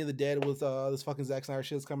 Army of the Dead with this fucking Zack Snyder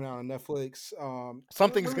shit's coming out on Netflix.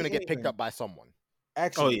 Something's Really gonna get picked anything. up by someone. Oh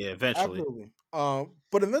Actually, yeah, eventually. absolutely.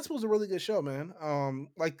 But Invincible's a really good show, man.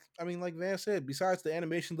 Like I mean, like Van said, besides the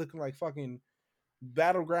animation looking like fucking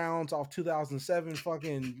Battlegrounds off 2007,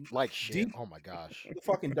 fucking Like shit. deep, Oh my gosh. the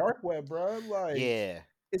fucking dark web, bro. Like, Yeah.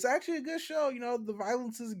 it's actually a good show. You know, the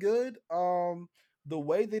violence is good. The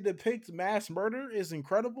way they depict mass murder is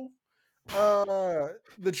incredible. The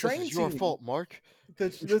This train is your scene. fault, Mark.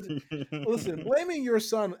 Listen, blaming your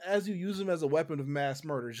son as you use him as a weapon of mass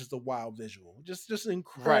murder is just a wild visual. Just an Right.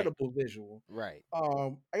 incredible visual. Right.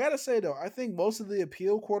 I gotta say though, I think most of the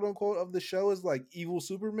appeal, quote unquote, of the show is like evil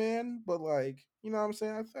Superman, but like, you know what I'm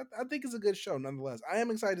saying? I think it's a good show nonetheless. I am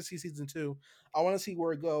excited to see season 2. I want to see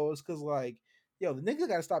where it goes because, like, yo, the nigga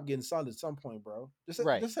gotta stop getting sunned at some point, bro.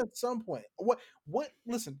 Right. Just at some point. What?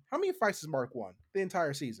 Listen, how many fights has Mark won the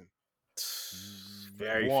entire season?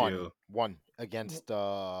 Very one, few. one against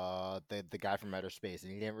the guy from outer space,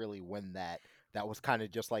 and he didn't really win that. That was kind of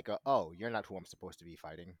just like a, oh, you're not who I'm supposed to be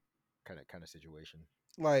fighting, kind of situation.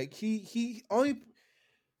 Like he only.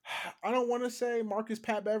 I don't want to say Marcus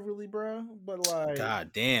Pat Beverly, bro, but like God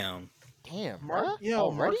damn. Damn, Mark, bruh?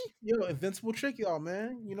 Already? Invincible trick, y'all,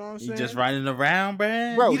 man. You know what I'm You saying? just riding around,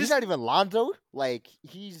 bruh? Bro, You he's just... not even Lonzo. Like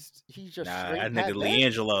he's just Nah, straight that Pat nigga Bev.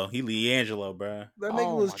 Leangelo. He Leangelo, bruh. That nigga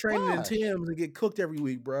Oh was my training in gosh. Tim's and get cooked every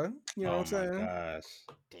week, bro. You know Oh what I'm my saying? gosh.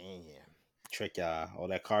 Damn. Trick y'all. All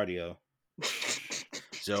that cardio.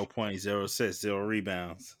 0.06, 0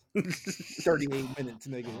 rebounds. 38 minutes,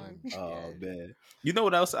 nigga. I'm Oh dead. man. You know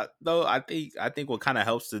what else though? I think what kind of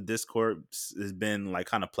helps the Discord has been like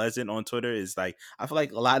kind of pleasant on Twitter is like I feel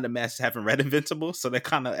like a lot of the masses haven't read Invincible, so they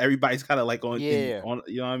kind of everybody's kind of like on Yeah. on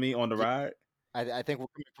you know what I mean on the Yeah. ride. I think we're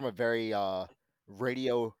coming from a very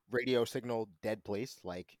radio signal dead place.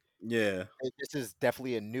 Like Yeah. this is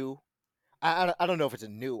definitely a new. I don't know if it's a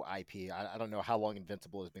new IP. I don't know how long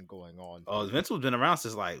Invincible has been going on. Oh, Invincible's been around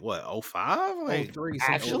since like what 05? Like 03,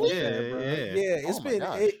 Actually? like that, bro. Yeah, it's Oh my been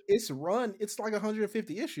gosh. it's run. It's like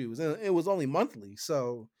 150 issues, and it was only monthly.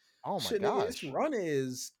 So, Oh my shit, nigga, its gosh. run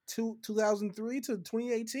is 2003 to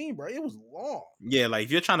 2018, bro. It was long. Yeah, like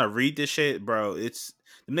if you're trying to read this shit, bro, it's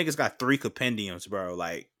the niggas got 3 compendiums, bro.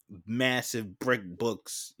 Like massive brick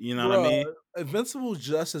books. You know what I mean? Invincible's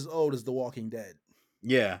just as old as The Walking Dead.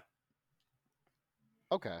 Yeah.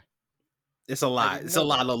 Okay. It's a lot. didn't It's a know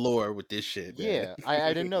lot that. of lore with this shit, man. Yeah, I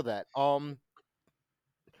didn't know that. I'll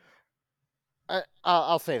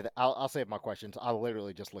save that. I'll save my questions. I'll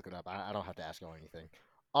literally just look it up. I don't have to ask you anything.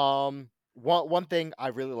 One thing I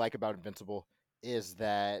really like about Invincible is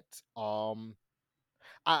that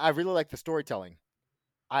I really like the storytelling.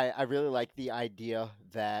 I really like the idea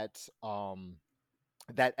that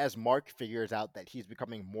that as Mark figures out that he's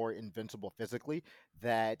becoming more invincible physically,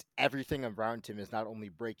 that everything around him is not only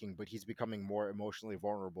breaking, but he's becoming more emotionally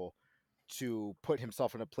vulnerable to put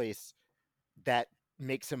himself in a place that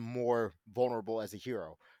makes him more vulnerable as a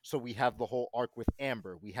hero. So we have the whole arc with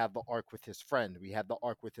Amber, we have the arc with his friend, we have the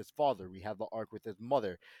arc with his father, we have the arc with his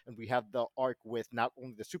mother, and we have the arc with not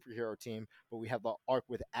only the superhero team, but we have the arc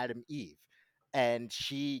with Adam Eve. And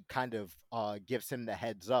she kind of gives him the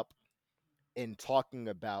heads up in talking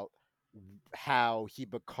about how he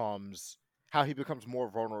becomes more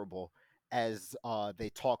vulnerable as they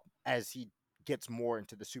talk as he gets more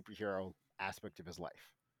into the superhero aspect of his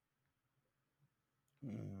life.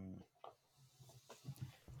 Mm.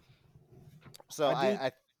 So I do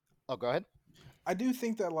oh, go ahead. I do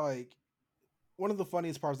think that like one of the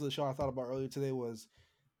funniest parts of the show I thought about earlier today was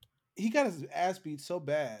he got his ass beat so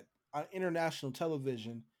bad on international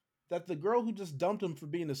television that the girl who just dumped him for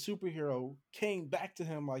being a superhero came back to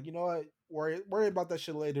him like, you know what, worry about that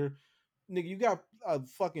shit later, nigga. You got a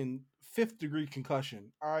fucking fifth degree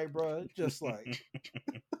concussion. All right, bro. Just like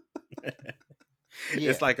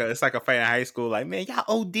Yeah, It's like a fight in high school. Like, man, y'all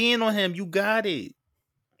ODing on him. You got it.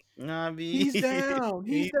 You know what I mean? he's down.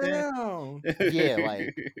 He's He's down. down. yeah,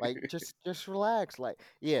 like just relax. Like,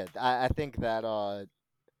 yeah, I think that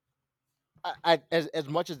as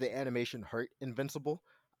much as the animation hurt Invincible,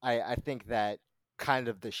 I think that kind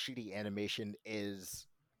of the shitty animation is.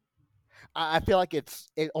 I feel like it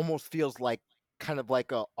almost feels like kind of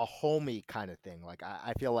like a homey kind of thing. Like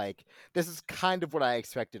I feel like this is kind of what I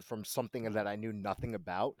expected from something that I knew nothing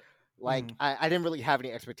about. Like Mhm. I didn't really have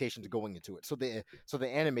any expectations going into it. So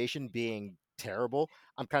the animation being terrible,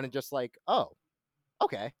 I'm kind of just like, oh,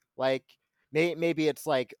 okay. Like maybe it's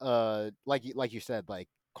like you said, like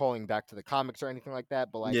calling back to the comics or anything like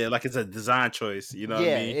that. But like Yeah, like it's a design choice. You know what I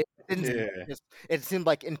yeah, mean? it didn't seem Yeah. it seemed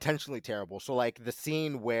like intentionally terrible. So like the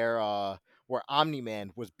scene where Omni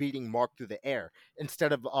Man was beating Mark through the air,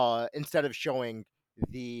 instead of showing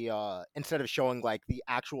instead of showing like the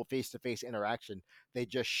actual face to face interaction, they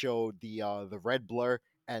just showed the red blur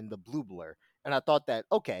and the blue blur. And I thought that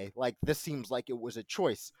okay, like this seems like it was a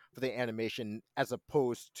choice for the animation as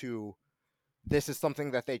opposed to this is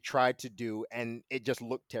something that they tried to do and it just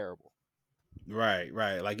looked terrible. Right,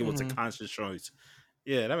 right. Like it was a Mhm. conscious choice.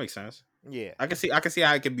 Yeah, that makes sense. Yeah. I can see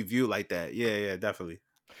how it can be viewed like that. Yeah, yeah, definitely.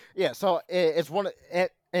 Yeah, so it's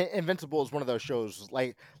Invincible is one of those shows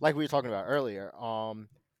like we were talking about earlier. I'm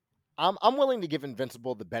willing to give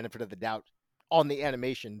Invincible the benefit of the doubt on the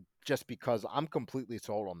animation just because I'm completely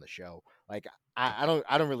sold on the show. Like I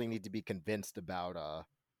don't really need to be convinced about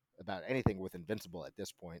anything with Invincible at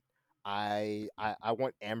this point. I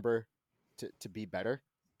want Amber to be better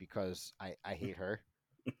because I hate her.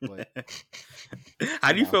 But How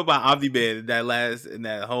you do you know, feel about Omni Man in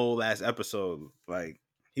that whole last episode? Like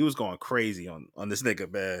he was going crazy on this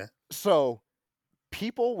nigga, man. so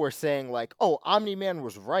people were saying like, "Oh, Omni Man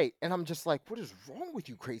was right," and I'm just like, "What is wrong with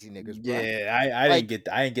you, crazy niggas, bruh?" Yeah, Like,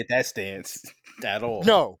 I didn't get that stance at all.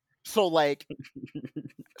 no. So like,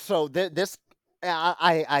 this.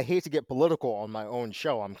 I hate to get political on my own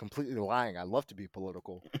show. I'm completely lying. I love to be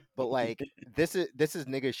political, but like this is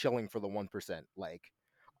niggas shilling for the 1%. Like,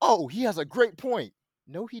 oh, he has a great point.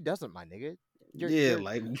 No, he doesn't, my nigga. You're Yeah, you're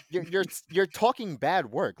like you're talking bad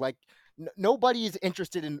work. Like nobody is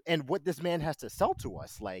interested in what this man has to sell to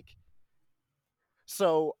us. Like,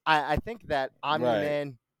 so I think that Omni right.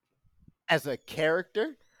 Man as a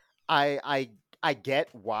character, I get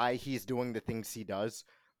why he's doing the things he does,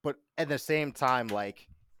 but at the same time, like,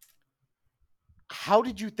 how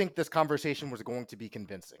did you think this conversation was going to be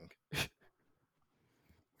convincing?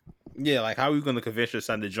 Yeah, like how are you gonna convince your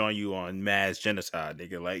son to join you on mass genocide,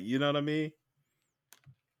 nigga? Like, you know what I mean?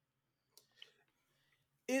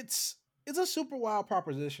 It's a super wild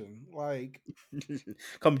proposition.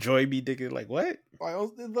 Come join me, nigga. Like what?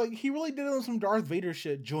 Like he really did on some Darth Vader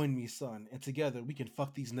shit. Join me, son, and together we can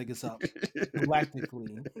fuck these niggas up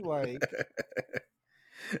galactically. Like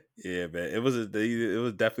Yeah, man. It was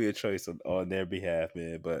definitely a choice on their behalf,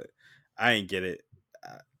 man. But I ain't get it.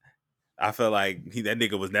 I felt like that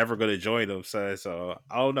nigga was never gonna join them, son. So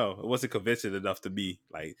I don't know. It wasn't convincing enough to me.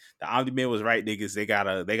 Like the Omni Man was right, niggas. They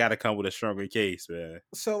gotta come with a stronger case, man.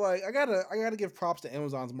 so, like I gotta give props to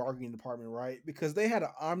Amazon's marketing department, right? Because they had an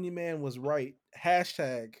Omni Man was right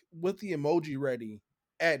hashtag with the emoji ready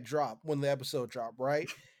at drop when the episode dropped, right?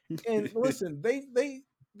 And listen,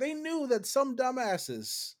 they knew that some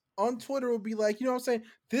dumbasses on Twitter would be like, you know what I'm saying?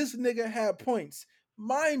 This nigga had points.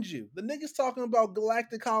 Mind you, the nigga's talking about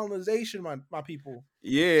galactic colonization, my people.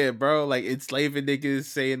 Yeah, bro. Like enslaving niggas,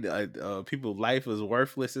 saying people's life is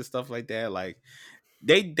worthless and stuff like that. Like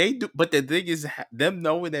they do, but the thing is, them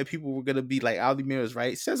knowing that people were gonna be like Omni Man was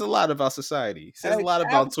right says a lot about society. Says a lot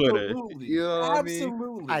about Twitter. Absolutely. You know what I mean?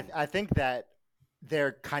 Absolutely. I think that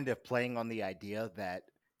they're kind of playing on the idea that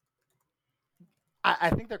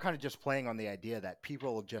I think they're kind of just playing on the idea that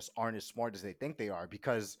people just aren't as smart as they think they are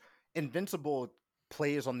because Invincible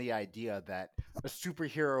plays on the idea that a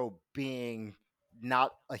superhero being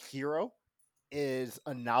not a hero is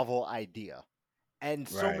a novel idea. And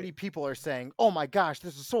so Right. many people are saying, "Oh my gosh,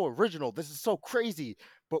 this is so original. This is so crazy."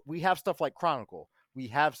 But we have stuff like Chronicle. We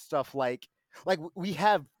have stuff like we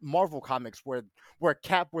have Marvel comics where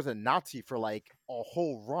Cap was a Nazi for like a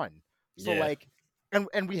whole run. So Yeah. like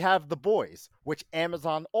and we have The Boys, which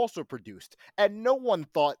Amazon also produced, and no one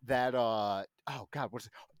thought that oh god,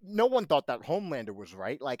 no one thought that Homelander was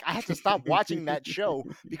right. Like I had to stop watching that show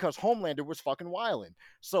because Homelander was fucking wildin'.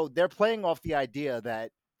 So they're playing off the idea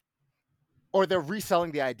that, or they're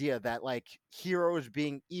reselling the idea that like heroes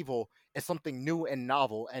being evil is something new and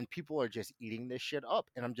novel, and people are just eating this shit up.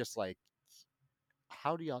 And I'm just like,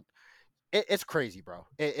 how do y'all? It's crazy, bro.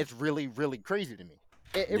 It's really, really crazy to me.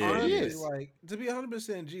 It Yeah, really Honestly, yeah. is. like to be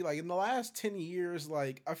 100% G, like in the last 10 years,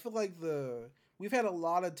 like I feel like we've had a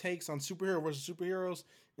lot of takes on superhero versus superheroes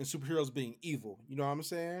and superheroes being evil. You know what I'm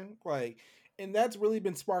saying? Like, and that's really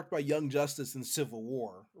been sparked by Young Justice and Civil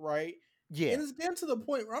War, right? Yeah, And it's getting to the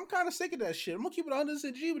point where I'm kind of sick of that shit. I'm gonna keep it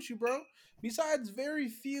 100% G with you, bro. Besides very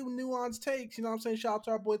few nuanced takes, you know what I'm saying? Shout out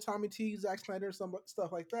to our boy Tommy T, Zack Snyder, some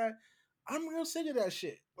stuff like that. I'm real sick of that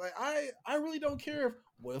shit. Like I really don't care if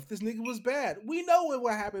what if this nigga was bad. We know what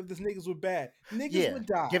would happen if this niggas were bad. Niggas yeah. would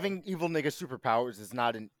die. Giving evil niggas superpowers is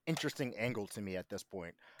not an interesting angle to me at this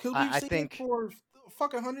point. Cause we've I seen it think, for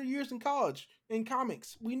fucking 100 years in college, in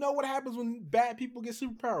comics. We know what happens when bad people get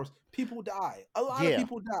superpowers. People die. A lot of yeah,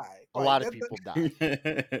 people die. a Like lot of that, people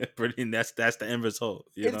die. Pretty. That's the end result.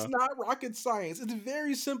 You it's know. not rocket science. It's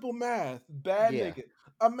very simple math. Bad Yeah, nigga.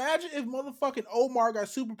 Imagine if motherfucking Omar got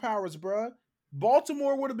superpowers, bruh.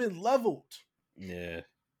 Baltimore would have been leveled. Yeah.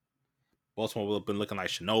 Baltimore would have been looking like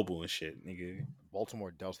Chernobyl and shit, nigga.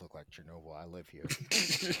 Baltimore does look like Chernobyl. I live here. Like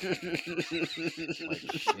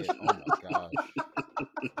shit. Oh my gosh.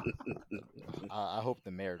 I hope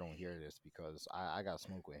the mayor don't hear this because I got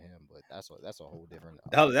smoke with him, but that's a whole different.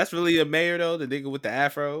 Hell, that's really a mayor though, the nigga with the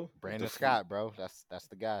afro. What Brandon the Scott, bro. That's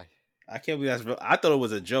the guy. I can't believe that's real. I thought it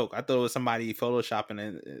was a joke. I thought it was somebody photoshopping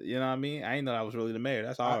it. You know what I mean? I didn't know that was really the mayor.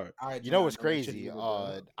 That's hard. I did You know not what's that shit crazy? either,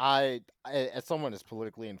 bro. I as someone as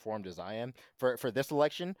politically informed as I am, for this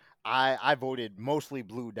election, I voted mostly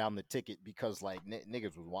blue down the ticket because like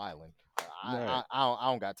niggas was wilding. Right. I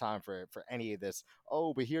don't got time for any of this.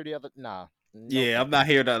 Oh, but here the other nah. No, Yeah, thank I'm not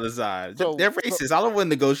you. here on the other side. So They're racist. I don't want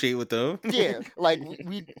to negotiate with them. yeah, like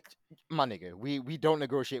we my nigga, we don't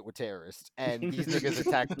negotiate with terrorists, and these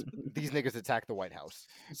niggas attacked the White House.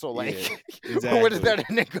 So like, Yeah, what is there exactly.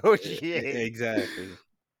 to negotiate? Exactly.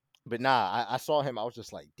 But nah, I saw him. I was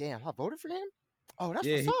just like, damn, I voted for him. Oh, that's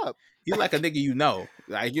Yeah, what's up. he's like a nigga you know.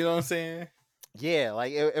 Like, you know what I'm saying? Yeah,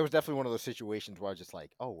 like it was definitely one of those situations where I was just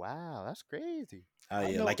like, oh wow, that's crazy. Oh I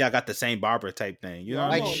yeah, know- like y'all got the same barber type thing. You Yo, know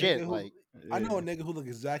what I I Like know mean? a shit, nigga who like I know a nigga who look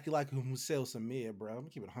exactly like him who sells some mid, bro. I'm gonna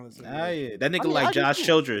keep it 100%. Ah, yeah. That nigga I mean, like I do Josh too.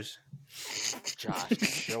 Childress. Josh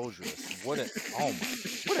Childress. What a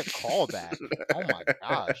callback. Oh my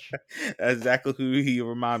gosh. That's exactly who he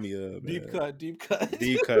remind me of. Deep Man. cut, deep cut.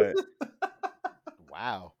 Deep cut.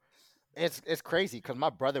 Wow. It's crazy because my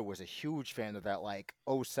brother was a huge fan of that like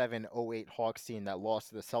 07, 08 Hawks team that lost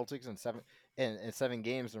to the Celtics in 7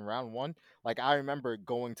 games in round one. Like I remember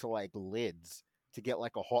going to like Lids to get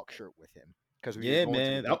like a Hawk shirt with him because we were Yeah, going to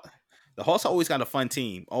man. the game The Hawks always got a fun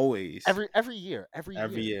team. Always. every year, Every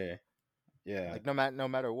year. Yeah. like no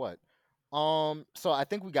matter what. So I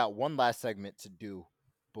think we got one last segment to do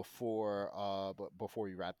before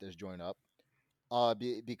we wrap this joint up.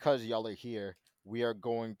 Because y'all are here, we are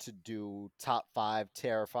going to do top 5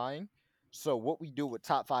 terrifying. So what we do with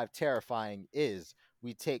top 5 terrifying is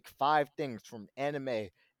we take 5 things from anime,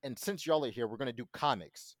 and since y'all are here, we're gonna do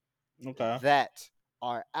comics Okay. that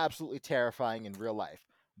are absolutely terrifying in real life.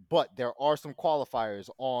 But there are some qualifiers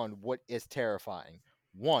on what is terrifying.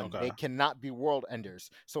 One, Okay. they cannot be world enders.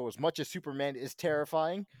 So as much as Superman is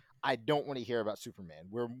terrifying, I don't want to hear about Superman.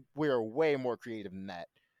 We're way more creative than that.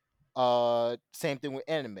 Same thing with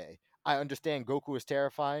anime. I understand Goku is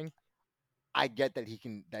terrifying. I get that he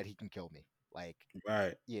can kill me. Like,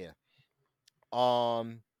 Right. yeah.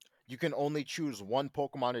 You can only choose one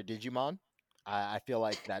Pokemon or Digimon. I feel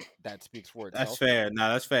like that speaks for itself. That's fair. No,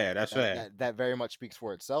 that's fair. That's fair. That very much speaks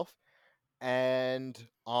for itself. And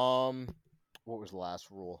what was the last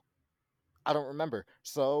rule? I don't remember.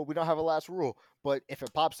 So we don't have a last rule. But if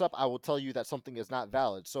it pops up, I will tell you that something is not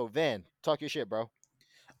valid. So Van, talk your shit, bro.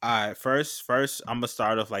 All right, first, I'm gonna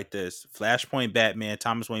start off like this: Flashpoint Batman,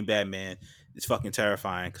 Thomas Wayne Batman is fucking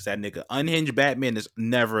terrifying because that nigga unhinged Batman is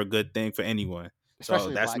never a good thing for anyone.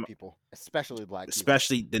 Especially that's black people. Especially black people.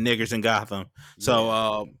 especially the niggers in Gotham.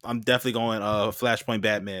 So I'm definitely going Flashpoint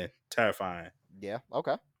Batman, terrifying. Yeah,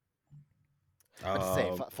 okay. I just say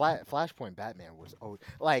Um, Flashpoint Batman was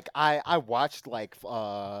like I watched like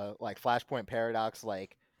Flashpoint Paradox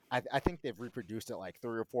like I think they've reproduced it like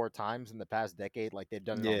 3 or 4 times in the past decade. Like they've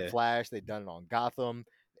done it on Yeah. Flash, they've done it on Gotham,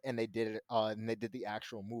 and they did the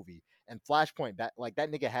actual movie. And Flashpoint like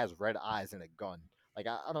that nigga has red eyes and a gun. Like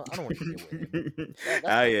I don't want to deal with him. That's Oh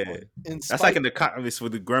not yeah, fun. that's like in the comics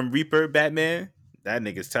with the Grim Reaper Batman. That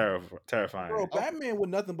nigga's terrifying. Bro, Batman with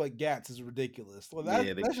nothing but gats is ridiculous. Well,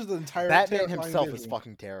 Yeah, that's just an entire Batman terrifying himself is visual.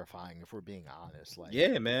 fucking terrifying. If we're being honest, like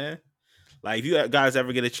Yeah, man. Like if you guys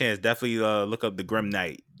ever get a chance, definitely look up the Grim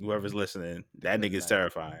Knight. Whoever's listening, that Grim nigga's Knight.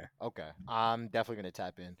 terrifying. Okay, I'm definitely gonna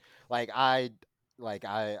tap in. I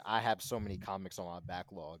have so many comics on my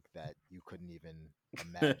backlog that you couldn't even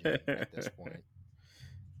imagine at this point.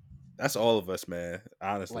 That's all of us, man.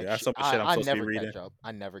 Honestly, Like that's some shit I'm I supposed to be never reading. catch up.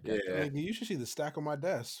 I never catch Yeah. up. Nigga, you should see the stack on my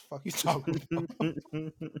desk. Fuck you talking about?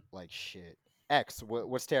 Like shit. X,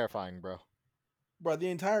 what's terrifying, bro? Bro, the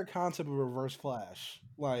entire concept of Reverse Flash,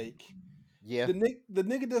 like Yeah, the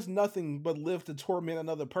nigga does nothing but live to torment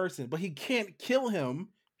another person, but he can't kill him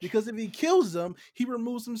because if he kills them, he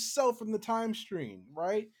removes himself from the time stream.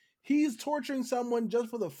 Right? He's torturing someone just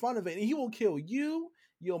for the fun of it, and he will kill you.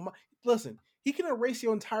 Listen. He can erase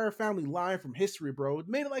your entire family line from history, bro. It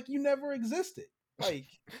made it like you never existed. Like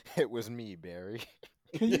it was me, Barry.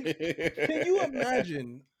 Can you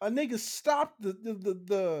imagine a nigga stop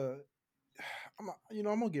the I'm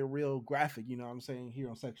gonna get real graphic, you know what I'm saying, here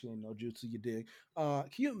on Section No Jutsu, you dig. Can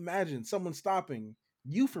you imagine someone stopping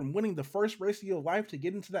you from winning the first race of your life to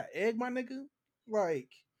get into that egg, my nigga? Like,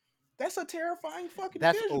 that's a terrifying fucking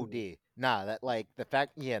That's visual. OD. Nah, that like the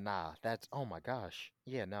fact. Yeah, nah. That's oh my gosh.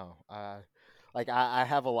 Yeah, no. Like I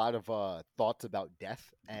have a lot of thoughts about death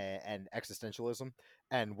and existentialism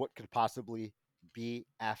and what could possibly be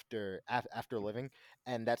after living,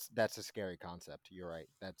 and that's a scary concept. You're right.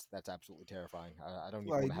 That's absolutely terrifying. I don't even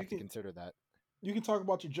want Like to have to consider that. you can talk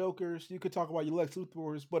about your Jokers, you could talk about your Lex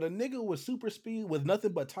Luthors, but a nigga with super speed with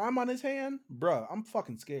nothing but time on his hand, bruh, I'm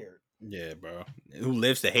fucking scared. Yeah, bro. Who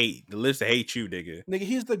lives to hate? Lives to hate you, nigga. Nigga,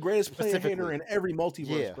 he's the greatest player hater Specifically. in every multiverse,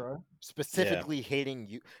 Yeah. bro. Specifically hating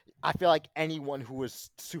you. I feel like anyone who is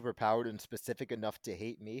super powered and specific enough to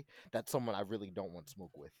hate me, that's someone I really don't want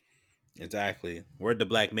smoke with. Exactly. Word the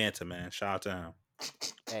Black Manta, man. Shout out to him.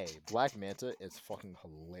 Hey, Black Manta is fucking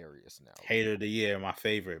hilarious now. Hater of the year, my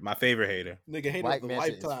favorite hater. Nigga, hater Black of the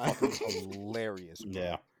Manta is lifetime. fucking hilarious, bro.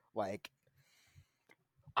 Yeah. Like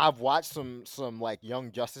I've watched some like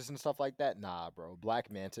Young Justice and stuff like that. Nah, bro. Black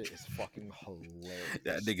Manta is fucking hilarious.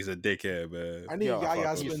 That nigga's a dickhead, man. I need Yo, Yaya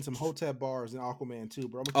fuck to with spin some Hotep bars in Aquaman too,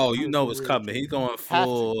 bro. Oh, you know what's coming. He's going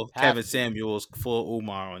full Have Kevin to. Samuels, full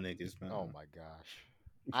Umar on niggas, man. Oh my gosh.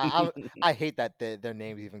 I hate that their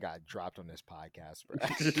names even got dropped on this podcast, bro.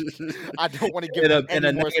 I don't want to give them in any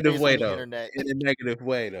a more negative space way, on the though. internet. In a negative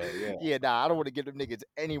way, though. Yeah. Yeah, nah, I don't want to give them niggas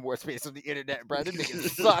any more space on the internet, bro. Them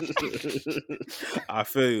niggas suck. I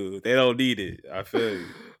feel you. They don't need it. I feel you.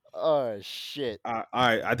 Oh shit. All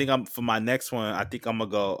right. I think I'm for my next one. I think I'm gonna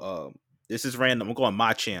go. This is random. I'm going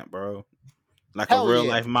Machamp, bro. Like Hell a real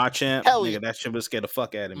yeah. life Machamp. Hell Nigga, yeah. that shit would scare the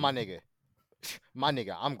fuck out of me. My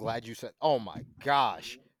nigga, I'm glad you said. Oh my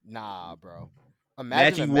gosh, nah, bro.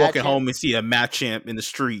 Imagine you walking home and see a Machamp in the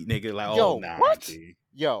street, nigga. Like, Yo, oh nah, what? G.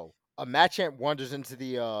 Yo, a Machamp wanders into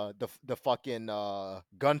the fucking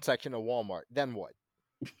gun section of Walmart. Then what?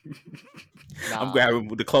 I'm Nah. grabbing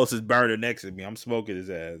the closest burner next to me. I'm smoking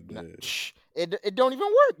his ass. Nah, Man. it don't even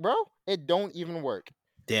work, bro. It don't even work.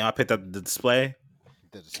 Damn, I picked up the display.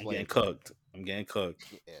 The I'm display. getting cooked.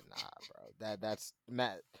 Yeah, nah, bro. That's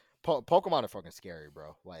Matt. Pokemon are fucking scary,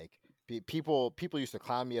 bro. Like people used to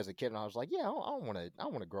clown me as a kid, and I was like, yeah, I don't want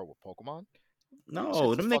to grow up with Pokemon.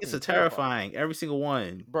 No, them niggas are terrifying. Every single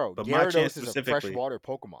one. Bro, But Gyarados Machamp is a specifically. freshwater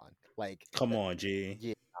Pokemon. Like, Come on, G.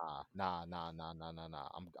 yeah, nah.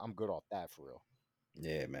 I'm good off that for real.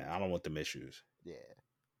 Yeah, man. I don't want them issues. Yeah.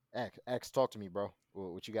 X, talk to me, bro.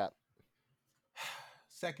 What you got?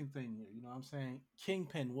 Second thing here, you know what I'm saying?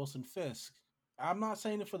 Kingpin, Wilson Fisk. I'm not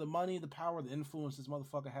saying it for the money, the power, the influence this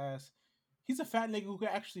motherfucker has. He's a fat nigga who can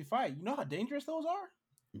actually fight. You know how dangerous those are?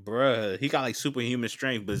 Bruh, he got like superhuman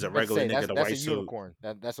strength, but he's a regular nigga in a white that's a suit. unicorn.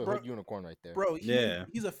 That's a hood unicorn right there. Bro, Yeah.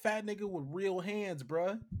 he's a fat nigga with real hands,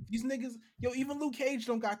 bruh. These niggas, yo, even Luke Cage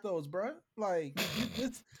don't got those, bruh. Like,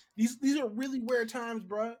 these are really rare times,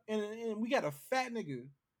 bruh. And we got a fat nigga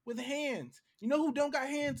with hands. You know who don't got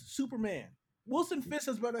hands? Superman. Wilson Fisk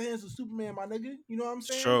has better hands than Superman, my nigga. You know what I'm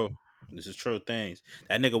saying? It's true. This is true things.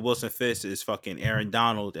 That nigga Wilson Fisk is fucking Aaron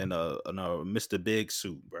Donald in a Mr. Big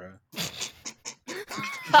suit, bruh.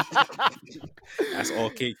 That's all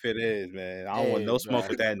Kingpin is, man. I don't want no smoke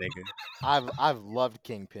with that nigga. I've loved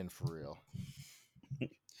Kingpin for real.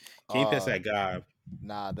 Kingpin's that guy.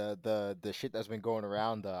 Nah, the shit that's been going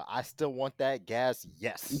around. I still want that gas.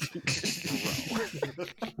 Yes, bro.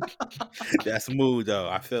 That's smooth though.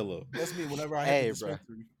 I feel it. That's me whenever I Hey, hit the bro.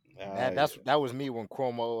 dispensary. That was me when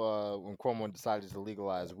Cuomo decided to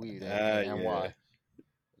legalize weed and why.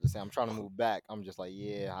 Just say I'm trying to move back. I'm just like,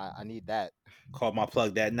 yeah, I need that. Called my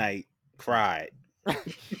plug that night. Cried.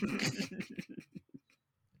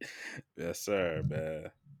 Yes, sir, man.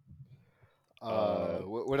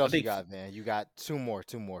 What I else you think got, man? You got two more.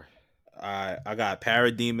 I got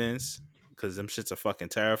parademons because them shits are fucking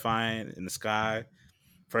terrifying in the sky.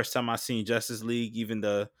 First time I seen Justice League, even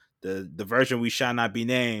the version we shall not be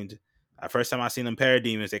named. First time I seen them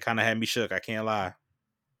parademons, they kind of had me shook. I can't lie.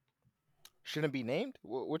 Shouldn't be named.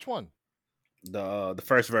 Which one? The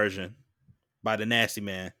first version by the Nasty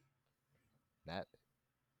Man. That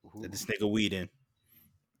who, That this nigga Whedon.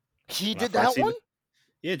 he When I did first that seen one? it-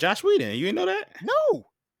 Yeah, Josh Whedon. You ain't know that? No.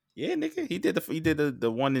 Yeah, nigga. He did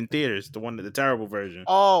the one in theaters, the terrible version.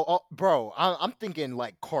 Oh, bro, I'm thinking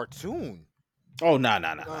like cartoon. Oh nah.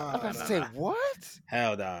 I was about to say what?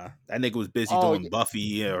 Hell nah. That nigga was busy Oh, doing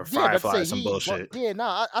Buffy or Yeah, but Firefly say or some bullshit. yeah,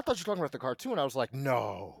 nah. I thought you were talking about the cartoon. I was like,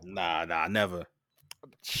 no, Nah, never.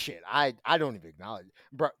 shit. I don't even acknowledge,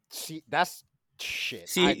 bro. See, that's shit.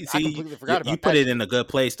 I See, completely forgot you about put that it shit. in a good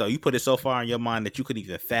place though. You put it so far in your mind that you couldn't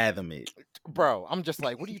even fathom it. Bro. I'm just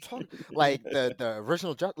like, what are you talking? Like the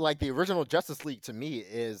original, the original Justice League to me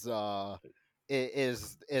is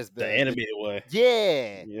is The animated one.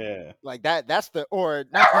 yeah, Yeah. like that. That's the or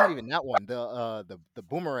not even that one. The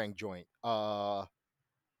boomerang joint. The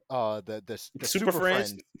Super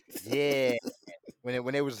Friends? Yeah.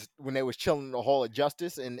 When they was chilling in the Hall of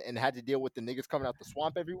Justice and had to deal with the niggas coming out the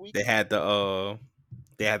swamp every week. They had the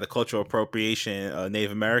cultural appropriation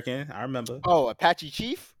Native American. I remember. Oh, Apache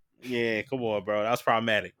Chief. Yeah, come on, bro. That was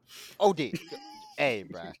problematic. Oh, hey,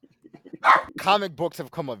 bruh. Comic books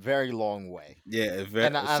have come a very long way. Yeah,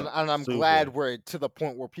 And I'm super. glad we're to the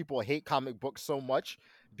point where people hate comic books so much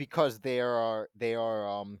because they are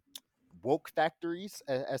woke factories,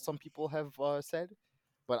 as some people have said.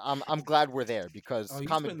 But I'm glad we're there because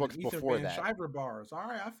comic books before that. Shiver bars. All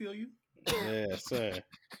right, I feel you. Yeah, sir.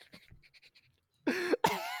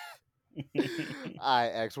 All right,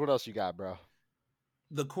 X. What else you got, bro?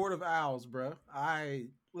 The Court of Owls, bro.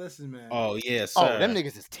 Listen, man. Oh yeah, sir. Oh, them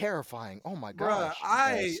niggas is terrifying. Oh my Bruh, gosh.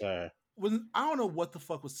 Yes, sir. I don't know what the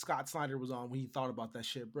fuck was Scott Snyder was on when he thought about that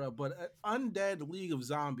shit, bro. But an undead league of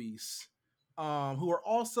zombies, who are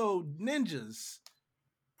also ninjas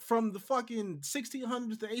from the fucking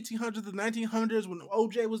 1600s to 1800s to 1900s when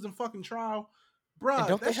OJ was in fucking trial, bro. And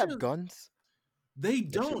don't they have guns? They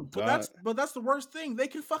don't, but that's the worst thing. They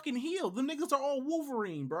can fucking heal. Them niggas are all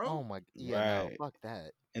Wolverine, bro. Oh my, yeah, Right. no, fuck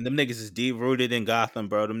that. And them niggas is deep rooted in Gotham,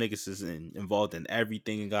 bro. Them niggas is involved in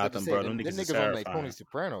everything in Like you Gotham, said, bro. them Them niggas is niggas on like Tony terrifying.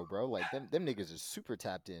 Soprano, bro. Like them niggas is super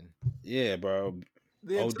tapped in. Yeah, bro.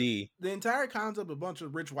 OD. The entire concept of a bunch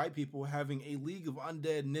of rich white people having a league of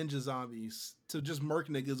undead ninja zombies to just murk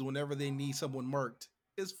niggas whenever they need someone murked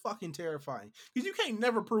is fucking terrifying. Because you can't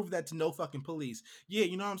never prove that to no fucking police. Yeah,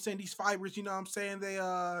 you know what I'm saying? These fibers, you know what I'm saying? They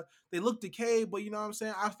look decayed, but you know what I'm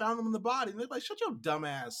saying? I found them in the body. And they're like, shut your dumb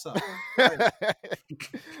ass up.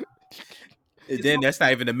 And then that's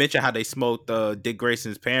not even to mention how they smoked Dick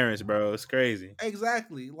Grayson's parents, bro. It's crazy.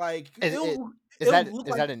 Exactly. Like Is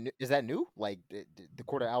that new? Like the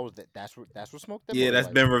Court of Owls, that's what smoked them? Yeah, Or that's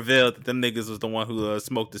like... been revealed that them niggas was the one who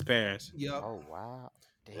smoked his parents. Yep. Oh wow.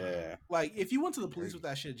 Damn. Yeah. Like if you went to the police with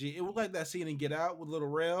that shit, G, it was like that scene in Get Out with Little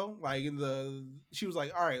Rail. Like she was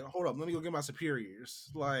like, "All right, hold up, let me go get my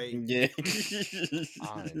superiors." Like, yeah,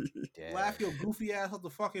 laugh your goofy ass at the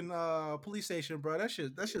fucking police station, bro. That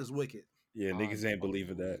shit is wicked. Yeah, niggas ain't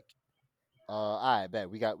believing that. All right, bet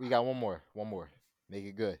we got one more. Make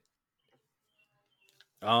it good.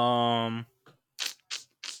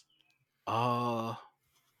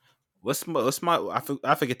 What's my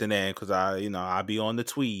I forget the name because I be on the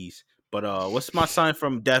tweez. But what's my son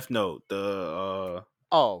from Death Note? The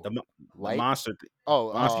monster.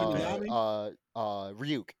 Ryuk.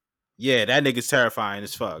 Yeah, that nigga's terrifying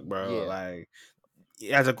as fuck, bro. Yeah. Like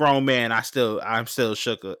as a grown man, I'm still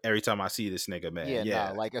shook every time I see this nigga, man. Yeah.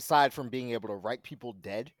 Nah, like aside from being able to write people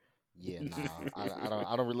dead, nah,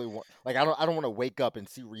 I don't really want. Like I don't want to wake up and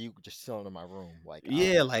see Ryuk just chilling in my room. Like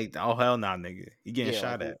like oh hell nah, nigga, you getting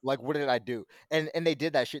shot at. Like what did I do? And they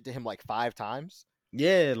did that shit to him like 5 times.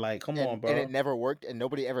 Yeah, like come on, bro. And it never worked, and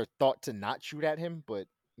nobody ever thought to not shoot at him, but.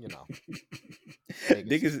 You know,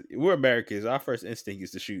 niggas, we're Americans. Our first instinct is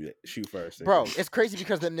to shoot first, bro. It's crazy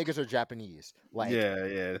because them niggas are Japanese. Like,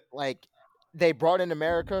 yeah. Like, they brought in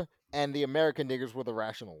America, and the American niggas were the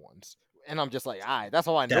rational ones. And I'm just like, all right, that's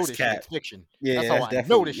how I know this shit is fiction. Yeah, that's how I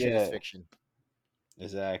know this shit is fiction.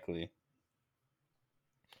 Exactly.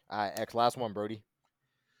 All right, X, last one, Brody.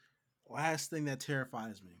 Last thing that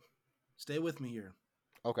terrifies me. Stay with me here.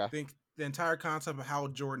 Okay. Think the entire concept of Hal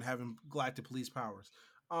Jordan having galactic police powers.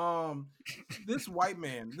 This white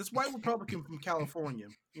Republican from California,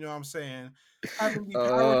 you know what I'm saying, having the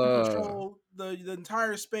power to Uh, control the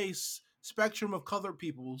entire space spectrum of colored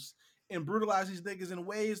peoples and brutalize these niggas in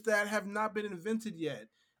ways that have not been invented yet.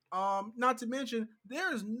 Not to mention,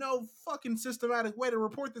 there is no fucking systematic way to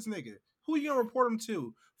report this nigga. Who you gonna report him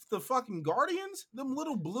to? The fucking Guardians? Them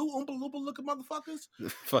little blue Oompa Loompa looking motherfuckers?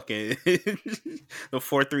 fucking the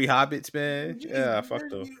 4-3 hobbits, man. Yeah, fuck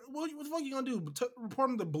them. What the fuck you gonna do? Report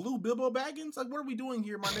him to Blue Bilbo Baggins? Like, what are we doing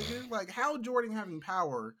here, my nigga? Like, how Jordan having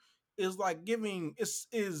power is like giving is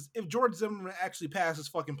if George Zimmerman actually passed his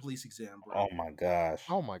fucking police exam, bro. Oh my gosh.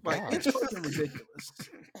 Oh my Like, god. it's fucking ridiculous.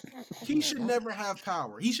 He should never have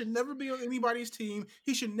power. He should never be on anybody's team.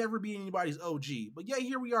 He should never be anybody's OG. But yeah,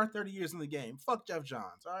 here we are 30 years in the game. Fuck Jeff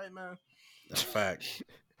Johns. All right, man. That's a fact.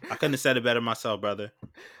 I couldn't have said it better myself, brother.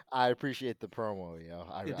 I appreciate the promo, yo.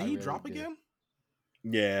 Did I he really drop do. again?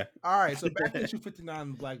 Yeah. All right, so back to 259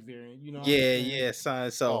 in the black variant, you know. Yeah, son.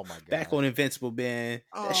 So Oh my back God. on Invincible, man.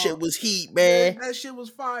 Oh, That shit was heat, Man, man. that shit was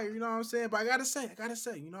fire, you know what I'm saying? But I gotta say,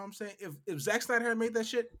 you know what I'm saying? If Zack Snyder had made that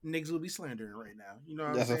shit, niggas would be slandering right now. You know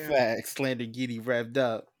what That's I'm a saying? fact. Slander Giddy revved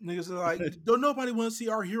up. Niggas are like, don't nobody want to see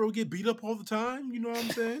our hero get beat up all the time. You know what I'm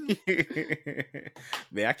saying?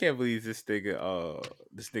 Man, I can't believe this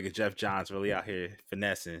nigga Jeff Johns really out here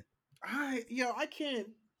finessing. I can't.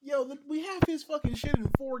 We have his fucking shit in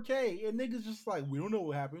 4K, and niggas just like, we don't know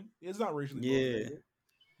what happened. It's not racially motivated.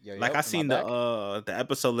 Yo, Like yo, I am seen back? the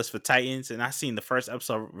episode list for Titans, and I seen the first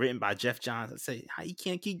episode written by Jeff Johns. I say, how you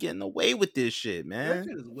can't keep getting away with this shit, That man?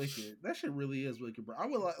 shit is wicked. That shit really is wicked, bro. I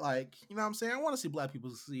would like, you know what I'm saying? I want to see black people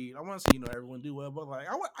succeed. I want to see, everyone do well, but like,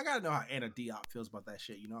 I gotta know how Anna Diop feels about that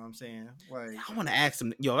shit. You know what I'm saying? Like, I want to ask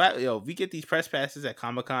them, if we get these press passes at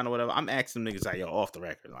Comic-Con or whatever, I'm asking them niggas like, yo, off the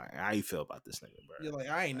record, like, how you feel about this nigga, bro? you're like,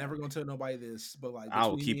 I ain't never gonna tell nobody this, but like, I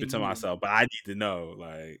will between keep me it and to you, myself, but I need to know,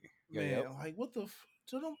 like, man. Like, what the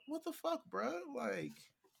fuck, bro? Like,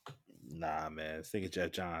 nah, man, this nigga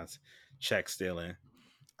Jeff Johns, check stealing.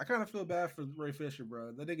 I kind of feel bad for Ray Fisher,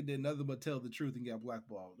 bro. That nigga did nothing but tell the truth and got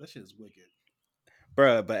blackballed. That shit is wicked.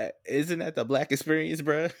 Bruh, but isn't that the black experience,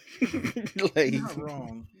 bruh? Like, You're not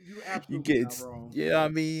wrong. You're you absolutely get, not wrong. you know what I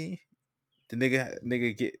mean? The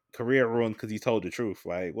nigga get career ruined because he told the truth.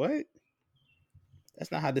 Like, what?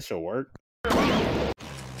 That's not how this should work.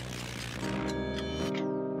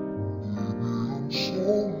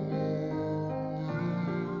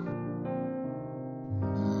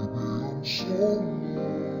 So